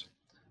Independence,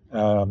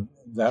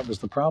 that was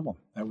the problem.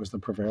 That was the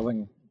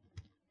prevailing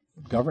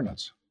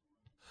governance.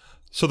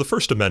 So the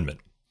First Amendment,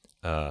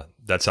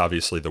 that's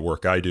obviously the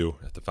work I do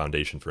at the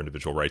Foundation for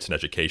Individual Rights and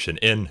Education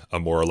in a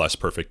more or less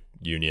perfect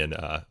union.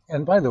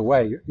 And by the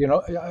way,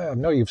 I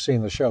know you've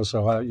seen the show,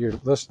 so your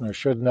listeners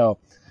should know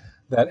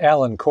that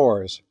Alan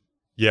Kors,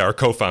 our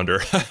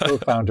co-founder,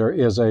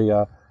 is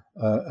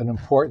an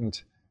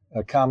important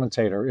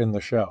commentator in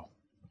the show.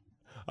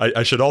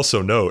 I should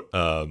also note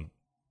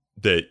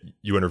that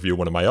you interview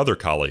one of my other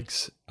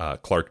colleagues,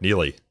 Clark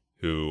Neely,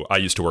 who I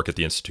used to work at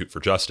the Institute for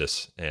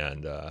Justice.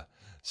 And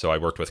so I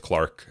worked with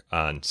Clark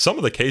on some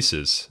of the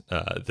cases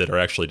that are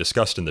actually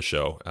discussed in the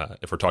show.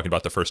 If we're talking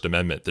about the First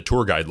Amendment, the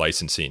tour guide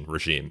licensing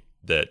regime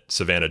that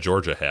Savannah,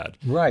 Georgia had.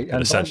 Right.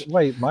 And by the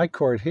way, my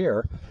court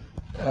here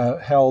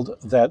held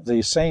that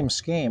the same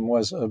scheme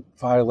was a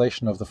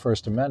violation of the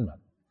First Amendment.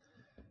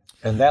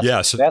 And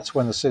that's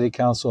when the City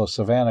Council of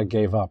Savannah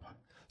gave up.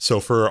 So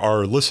for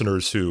our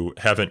listeners who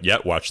haven't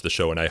yet watched the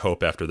show, and I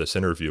hope after this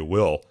interview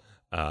will,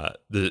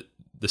 the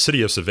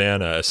city of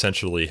Savannah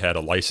essentially had a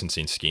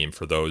licensing scheme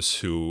for those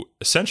who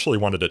essentially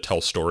wanted to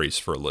tell stories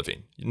for a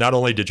living. Not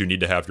only did you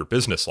need to have your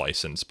business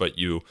license, but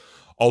you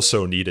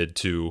also needed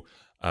to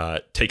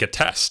take a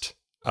test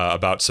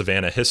about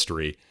Savannah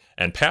history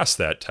and pass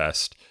that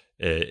test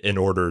in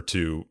order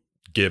to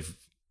give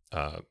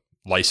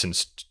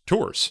licensed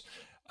tours.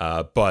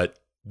 But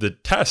the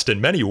test in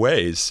many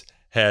ways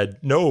had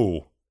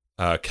no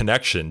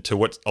connection to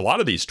what a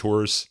lot of these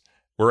tours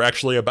were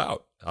actually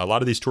about. A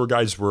lot of these tour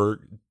guides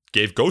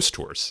gave ghost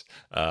tours.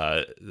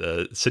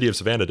 The city of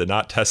Savannah did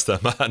not test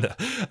them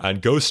on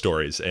ghost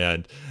stories.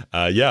 And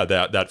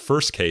that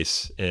first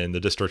case in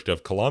the District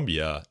of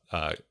Columbia,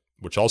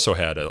 which also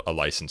had a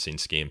licensing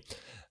scheme,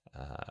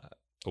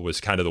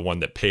 was kind of the one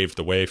that paved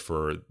the way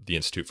for the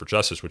Institute for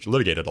Justice, which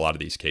litigated a lot of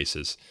these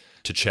cases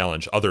to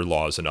challenge other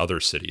laws in other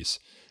cities.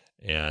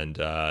 And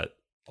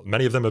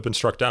many of them have been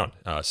struck down.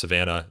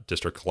 Savannah,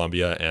 District of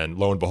Columbia, and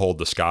lo and behold,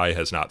 the sky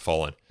has not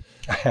fallen.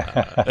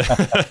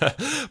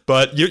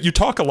 But you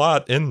talk a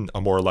lot in A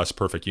More or Less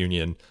Perfect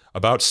Union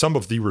about some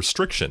of the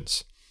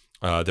restrictions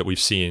that we've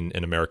seen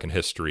in American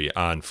history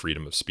on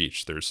freedom of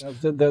speech. There's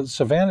the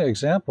Savannah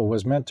example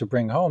was meant to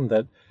bring home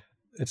that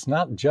it's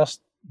not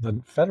just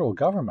the federal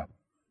government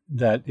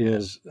that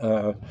is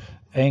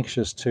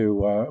anxious to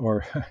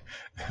or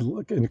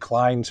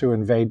inclined to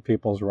invade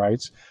people's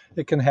rights.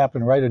 It can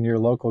happen right in your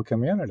local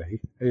community,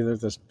 either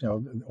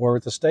or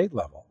at the state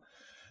level.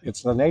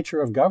 It's the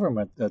nature of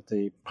government that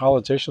the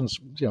politicians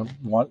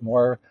want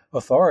more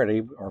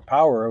authority or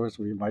power, as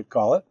we might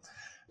call it,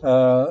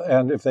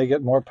 and if they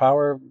get more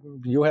power,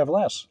 you have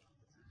less.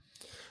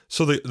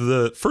 So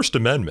the First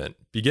Amendment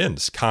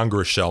begins,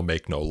 "Congress shall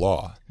make no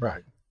law."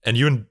 Right. And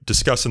you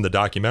discuss in the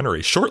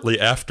documentary, shortly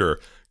after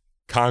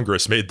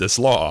Congress made this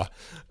law,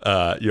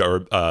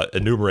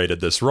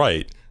 enumerated this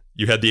right,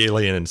 you had the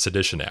Alien and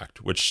Sedition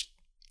Act, which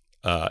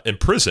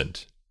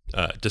imprisoned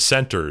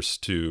dissenters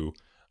to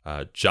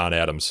John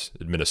Adams'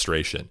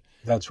 administration.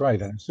 That's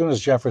right. And as soon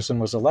as Jefferson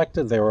was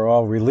elected, they were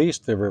all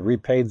released. They were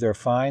repaid their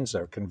fines.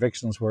 Their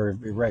convictions were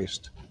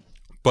erased.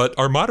 But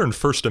our modern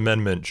First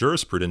Amendment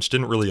jurisprudence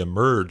didn't really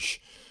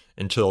emerge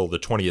until the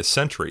 20th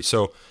century.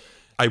 So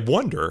I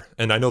wonder,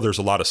 and I know there's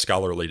a lot of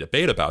scholarly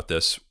debate about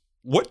this,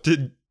 what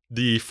did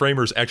the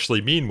framers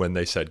actually mean when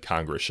they said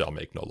Congress shall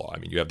make no law? I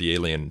mean, you have the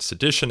Alien and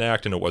Sedition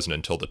Act, and it wasn't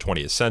until the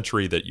 20th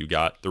century that you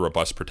got the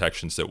robust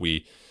protections that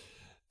we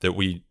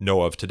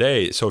know of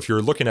today. So if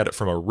you're looking at it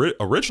from a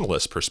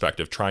originalist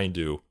perspective, trying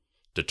to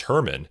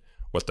determine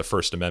what the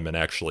First Amendment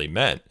actually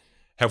meant,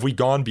 have we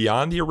gone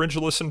beyond the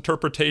originalist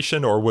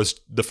interpretation, or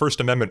was the First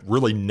Amendment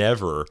really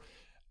never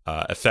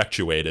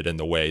effectuated in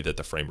the way that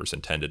the framers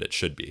intended it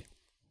should be?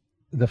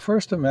 The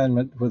First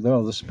Amendment, with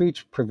the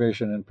speech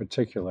provision in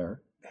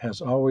particular, has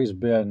always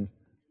been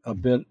a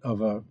bit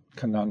of a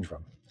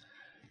conundrum.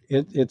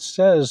 It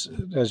says,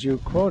 as you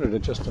quoted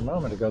it just a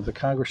moment ago, the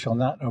Congress shall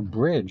not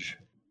abridge,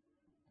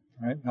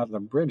 right? Not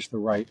abridge the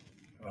right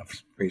of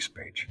free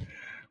speech.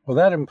 Well,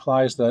 that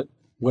implies that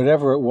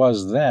whatever it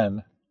was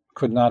then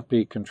could not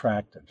be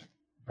contracted.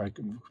 right,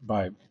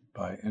 by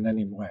in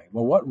any way.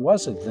 Well, what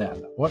was it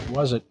then? What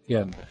was it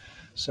in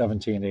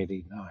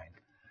 1789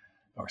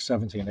 or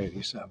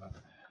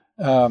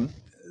 1787?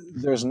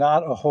 There's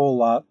not a whole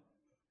lot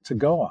to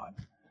go on.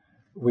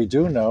 We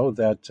do know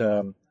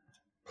that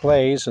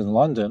plays in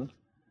London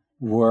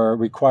were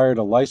required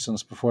a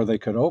license before they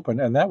could open,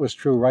 and that was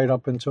true right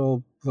up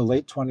until the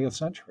late 20th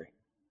century,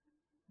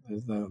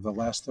 the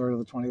last third of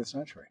the 20th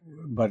century.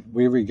 But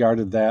we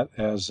regarded that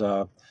as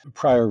a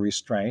prior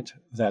restraint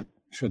that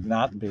should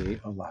not be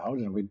allowed,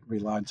 and we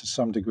relied to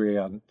some degree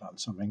on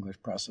some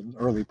English precedent,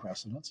 early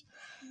precedents.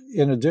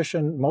 In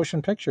addition,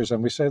 motion pictures,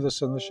 and we say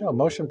this in the show,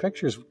 motion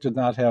pictures did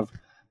not have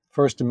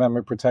First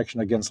Amendment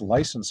protection against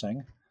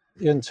licensing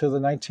into the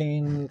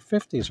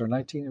 1950s or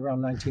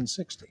around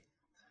 1960.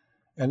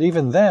 And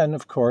even then,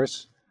 of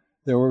course,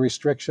 there were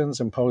restrictions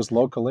imposed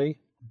locally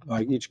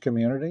by each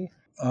community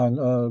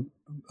on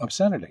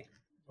obscenity.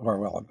 Or,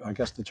 well, I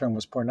guess the term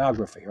was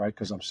pornography, right?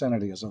 Because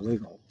obscenity is a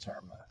legal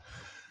term.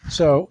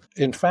 So,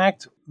 in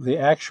fact, the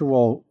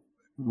actual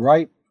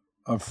right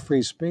of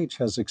free speech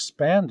has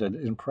expanded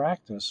in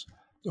practice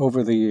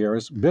over the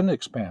years, been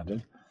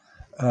expanded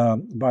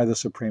by the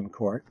Supreme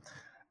Court.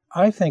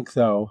 I think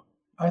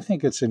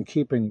it's in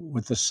keeping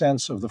with the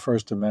sense of the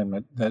First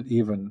Amendment that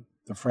even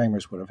the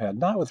framers would have had,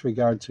 not with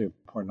regard to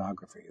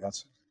pornography,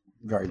 that's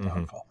very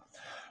doubtful,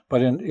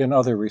 but in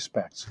other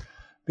respects.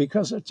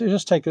 Because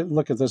just take a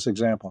look at this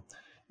example.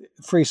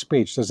 Free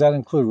speech, does that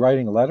include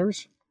writing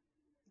letters?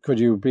 Could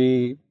you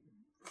be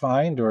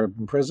fined or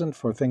imprisoned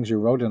for things you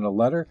wrote in a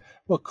letter?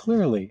 Well,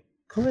 clearly,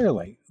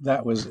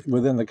 that was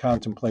within the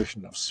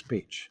contemplation of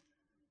speech.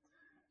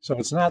 So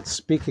it's not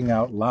speaking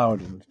out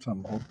loud in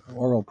some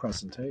oral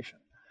presentation.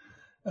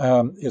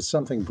 It's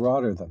something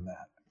broader than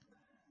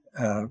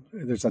that.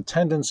 There's a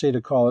tendency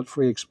to call it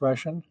free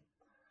expression,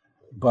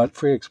 but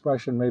free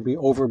expression may be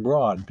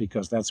overbroad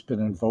because that's been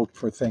invoked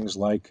for things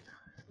like,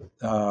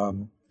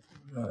 in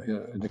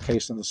the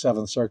case in the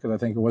Seventh Circuit, I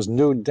think it was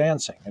nude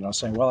dancing,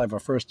 saying, well, I have a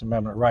First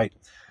Amendment right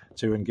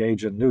to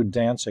engage in nude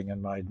dancing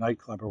in my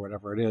nightclub or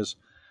whatever it is,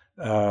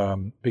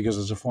 because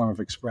it's a form of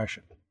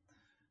expression.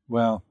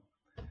 Well,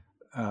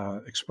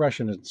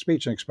 expression and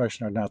speech and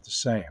expression are not the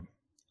same.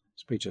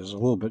 Speech is a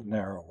little bit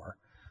narrower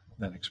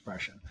than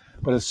expression,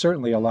 but it's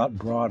certainly a lot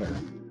broader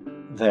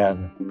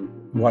than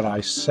what I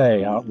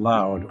say out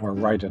loud or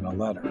write in a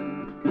letter.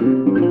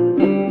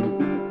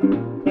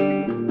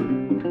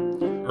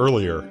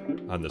 Earlier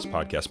on this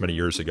podcast, many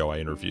years ago, I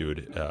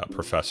interviewed a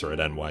professor at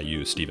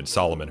NYU, Stephen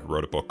Solomon, who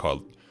wrote a book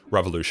called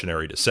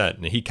Revolutionary Dissent,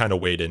 and he kind of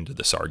weighed into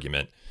this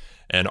argument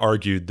and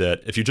argued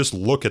that if you just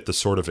look at the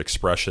sort of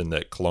expression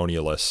that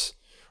colonialists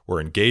were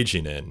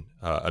engaging in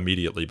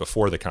immediately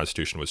before the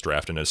Constitution was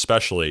drafted, and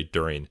especially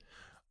during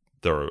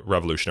the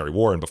Revolutionary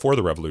War and before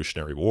the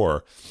Revolutionary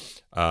War,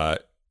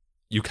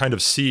 you kind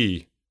of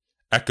see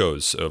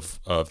echoes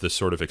of this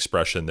sort of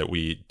expression that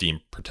we deem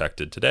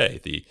protected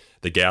today.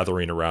 The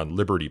gathering around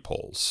liberty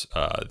poles,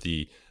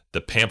 the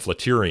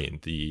pamphleteering,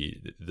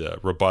 the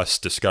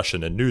robust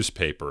discussion in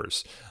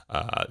newspapers,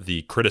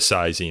 the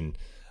criticizing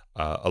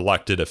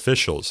elected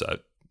officials.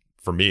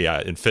 For me,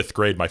 in fifth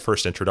grade, my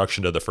first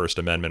introduction to the First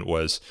Amendment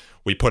was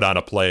we put on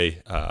a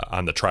play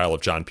on the trial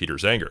of John Peter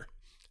Zenger.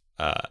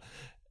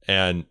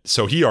 And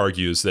so he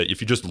argues that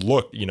if you just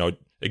look,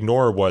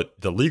 ignore what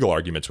the legal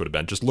arguments would have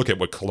been, just look at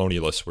what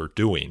colonialists were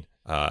doing,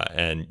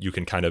 and you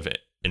can kind of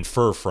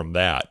infer from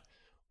that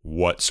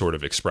what sort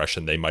of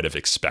expression they might have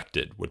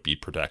expected would be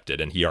protected.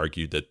 And he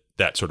argued that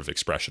that sort of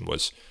expression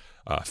was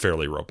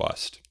fairly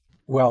robust.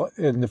 Well,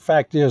 and the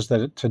fact is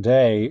that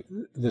today,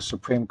 the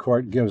Supreme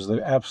Court gives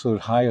the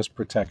absolute highest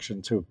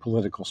protection to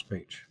political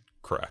speech.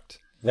 Correct.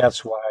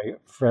 That's why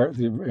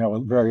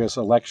various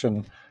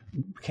election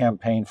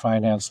campaign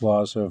finance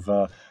laws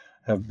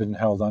have been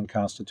held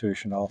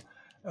unconstitutional.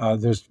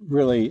 There's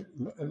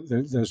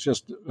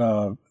just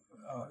no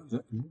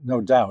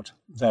doubt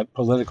that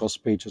political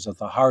speech is at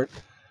the heart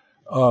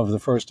of the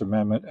First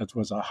Amendment. It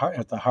was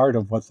at the heart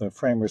of what the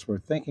framers were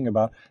thinking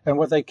about and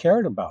what they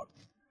cared about,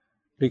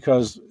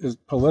 because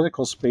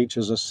political speech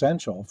is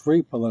essential.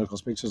 Free political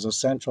speech is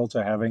essential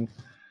to having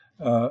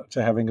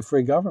a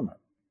free government,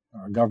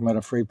 or a government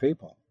of free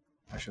people,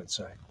 I should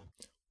say.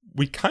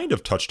 We kind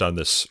of touched on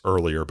this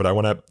earlier, but I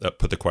want to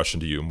put the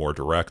question to you more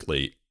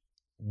directly.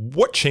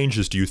 What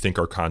changes do you think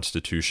our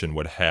Constitution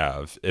would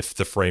have if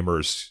the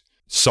framers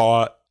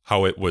saw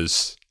how it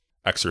was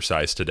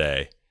exercised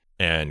today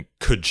and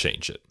could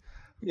change it?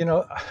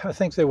 I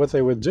think that what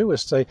they would do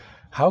is say,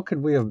 how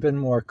could we have been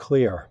more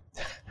clear?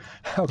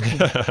 How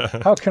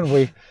can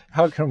we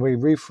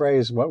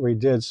rephrase what we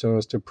did so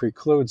as to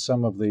preclude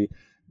some of the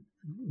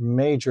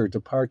major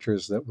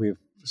departures that we've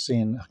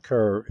seen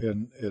occur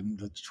in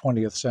the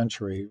 20th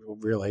century,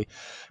 really,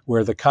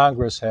 where the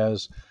Congress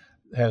has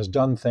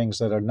done things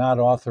that are not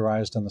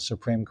authorized and the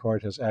Supreme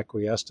Court has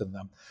acquiesced in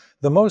them.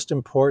 The most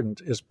important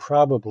is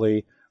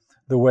probably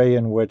the way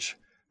in which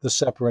the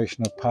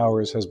separation of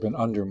powers has been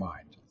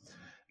undermined.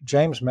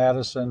 James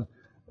Madison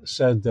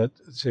said that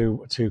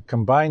to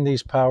combine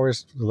these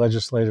powers, the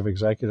legislative,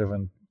 executive,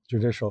 and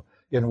judicial,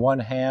 in one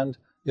hand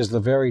is the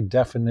very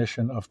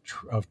definition of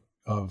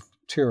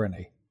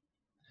tyranny.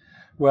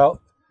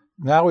 Well,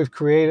 now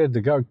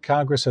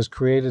Congress has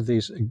created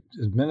these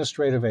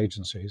administrative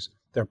agencies.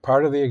 They're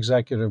part of the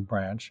executive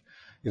branch.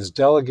 It's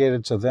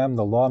delegated to them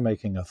the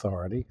lawmaking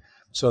authority.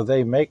 So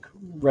they make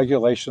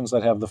regulations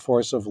that have the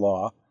force of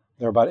law.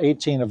 There are about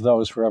 18 of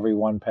those for every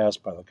one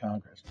passed by the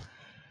Congress.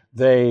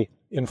 They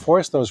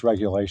enforce those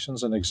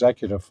regulations, an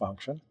executive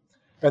function,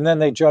 and then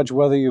they judge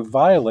whether you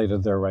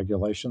violated their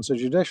regulations, a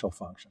judicial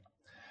function.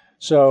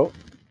 So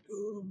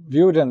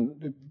viewed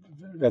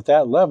at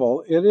that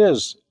level, it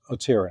is a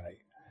tyranny.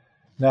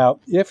 Now,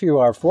 if you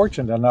are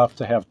fortunate enough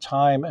to have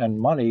time and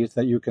money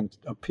that you can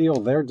appeal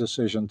their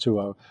decision to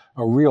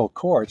a real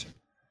court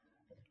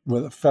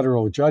with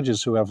federal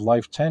judges who have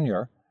life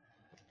tenure,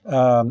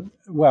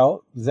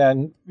 well,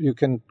 then you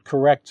can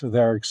correct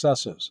their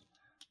excesses.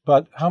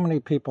 But how many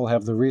people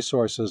have the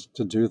resources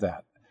to do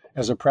that?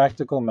 As a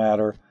practical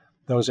matter,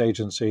 those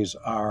agencies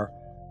are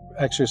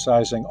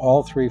exercising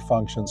all three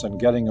functions and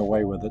getting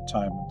away with it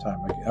time and time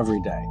again,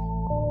 every day.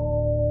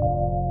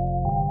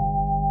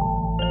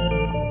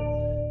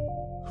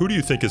 Who do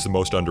you think is the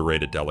most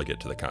underrated delegate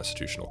to the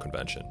Constitutional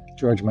Convention?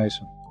 George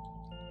Mason.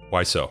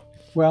 Why so?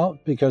 Well,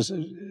 because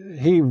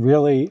he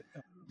really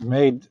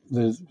made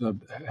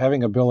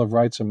having a Bill of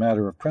Rights a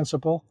matter of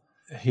principle.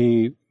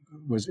 He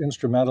was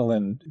instrumental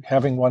in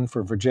having one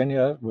for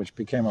Virginia, which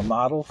became a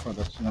model for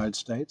the United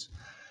States.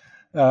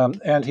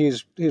 And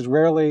he's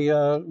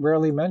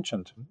rarely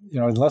mentioned.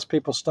 Unless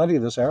people study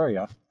this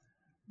area,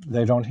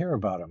 they don't hear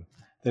about him.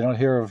 They don't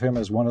hear of him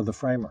as one of the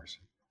framers.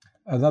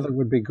 Another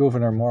would be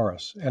Gouverneur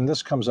Morris, and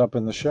this comes up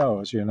in the show,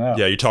 as you know.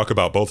 Yeah, you talk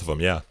about both of them,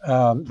 yeah.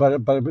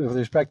 But with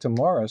respect to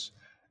Morris,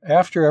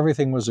 after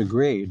everything was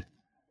agreed,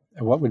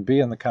 what would be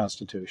in the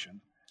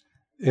Constitution,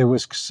 it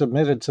was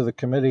submitted to the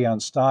Committee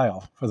on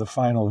Style for the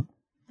final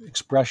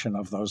expression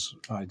of those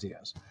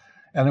ideas.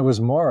 And it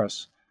was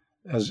Morris,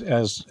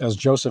 as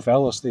Joseph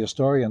Ellis, the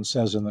historian,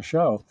 says in the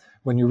show,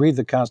 when you read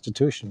the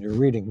Constitution, you're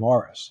reading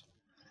Morris.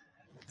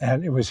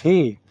 And it was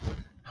he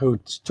who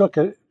took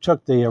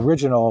the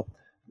original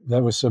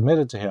that was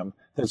submitted to him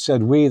that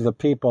said, "We the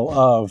people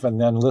of,"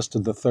 and then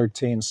listed the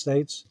 13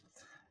 states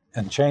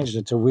and changed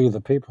it to "We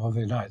the people of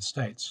the United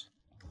States."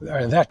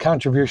 And that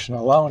contribution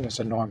alone is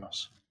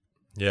enormous.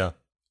 Yeah.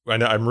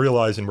 And I'm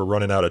realizing we're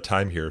running out of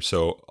time here.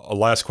 So a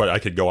last question, I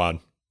could go on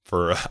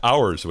for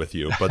hours with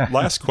you, but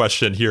last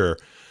question here,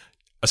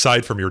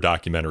 aside from your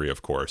documentary,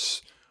 of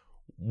course,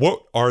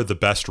 what are the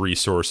best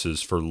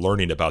resources for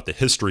learning about the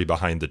history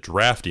behind the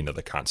drafting of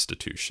the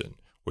Constitution?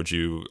 Would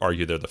you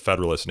argue they're the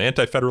Federalist and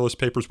Anti-Federalist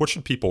papers? What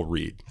should people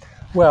read?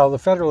 Well, the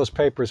Federalist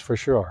papers for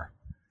sure.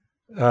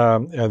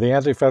 The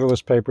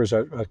Anti-Federalist papers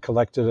are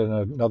collected in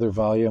another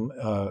volume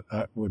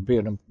would be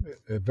a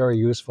very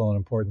useful and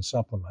important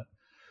supplement.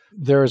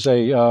 There's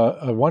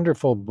a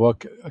wonderful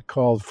book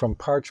called From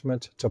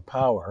Parchment to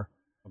Power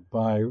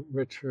by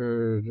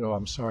Richard,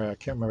 I'm sorry, I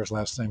can't remember his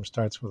last name,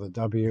 starts with a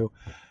W.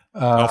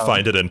 I'll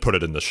find it and put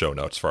it in the show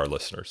notes for our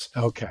listeners.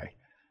 Okay.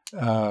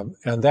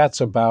 And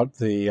that's about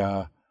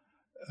the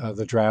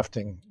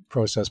drafting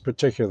process,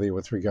 particularly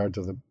with regard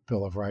to the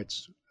Bill of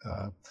Rights.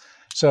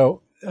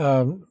 So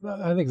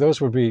I think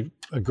those would be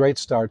a great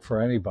start for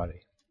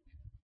anybody.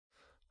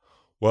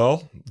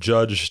 Well,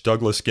 Judge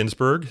Douglas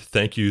Ginsburg,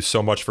 thank you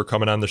so much for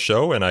coming on the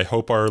show, and I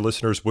hope our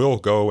listeners will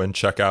go and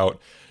check out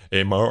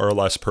A More or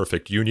Less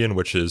Perfect Union,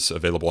 which is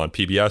available on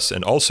PBS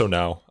and also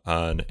now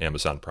on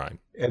Amazon Prime.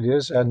 It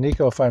is, and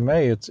Nico, if I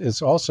may,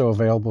 it's also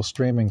available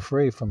streaming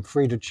free from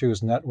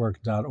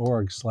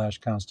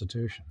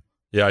freetochoosenetwork.org/Constitution.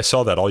 Yeah, I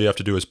saw that. All you have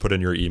to do is put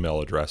in your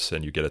email address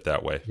and you get it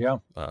that way. Yeah.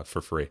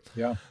 For free.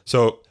 Yeah.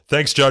 So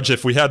thanks, Judge.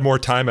 If we had more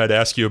time, I'd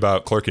ask you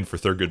about clerking for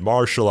Thurgood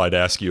Marshall. I'd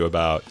ask you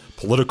about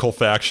political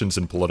factions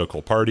and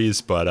political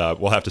parties, but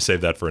we'll have to save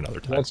that for another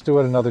time. Let's do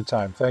it another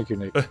time. Thank you,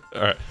 Nick. All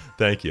right.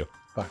 Thank you.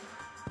 Bye.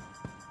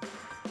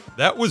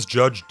 That was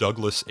Judge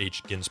Douglas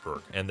H.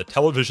 Ginsburg, and the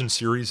television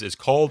series is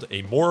called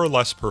A More or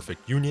Less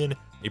Perfect Union,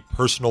 a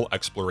personal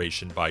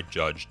exploration by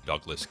Judge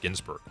Douglas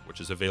Ginsburg, which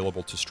is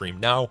available to stream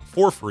now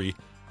for free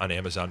on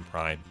Amazon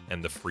Prime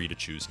and the Free to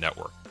Choose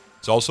network.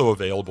 It's also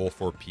available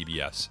for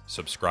PBS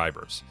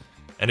subscribers.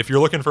 And if you're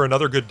looking for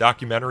another good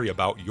documentary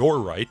about your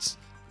rights,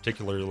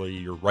 particularly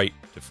your right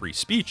to free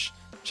speech,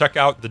 check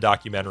out the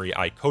documentary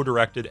I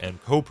co-directed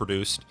and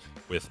co-produced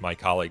with my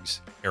colleagues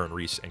Aaron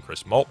Reese and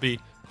Chris Maltby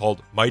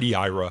called Mighty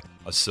Ira,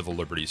 A Civil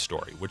Liberties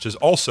Story, which is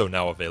also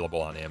now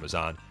available on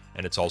Amazon,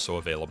 and it's also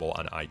available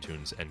on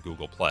iTunes and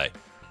Google Play.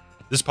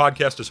 This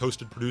podcast is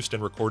hosted, produced,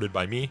 and recorded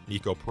by me,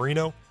 Nico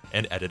Perino,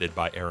 and edited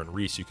by Aaron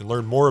Reese. You can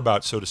learn more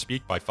about So to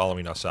Speak by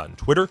following us on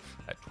Twitter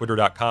at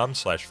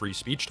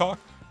twitter.com/freespeechtalk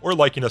or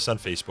liking us on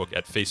Facebook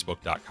at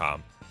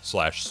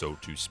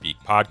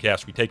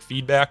facebook.com/so-to-speak-podcast. We take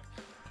feedback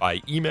by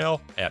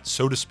email at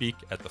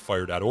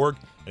so-to-speak@thefire.org.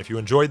 And if you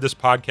enjoyed this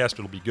podcast,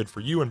 it'll be good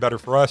for you and better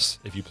for us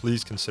if you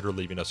please consider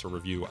leaving us a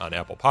review on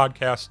Apple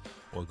Podcasts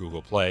or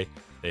Google Play.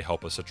 They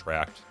help us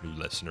attract new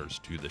listeners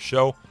to the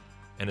show.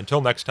 And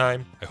until next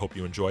time, I hope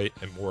you enjoy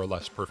A More or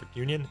Less Perfect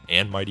Union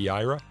and Mighty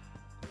Ira.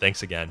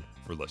 Thanks again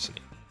for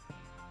listening.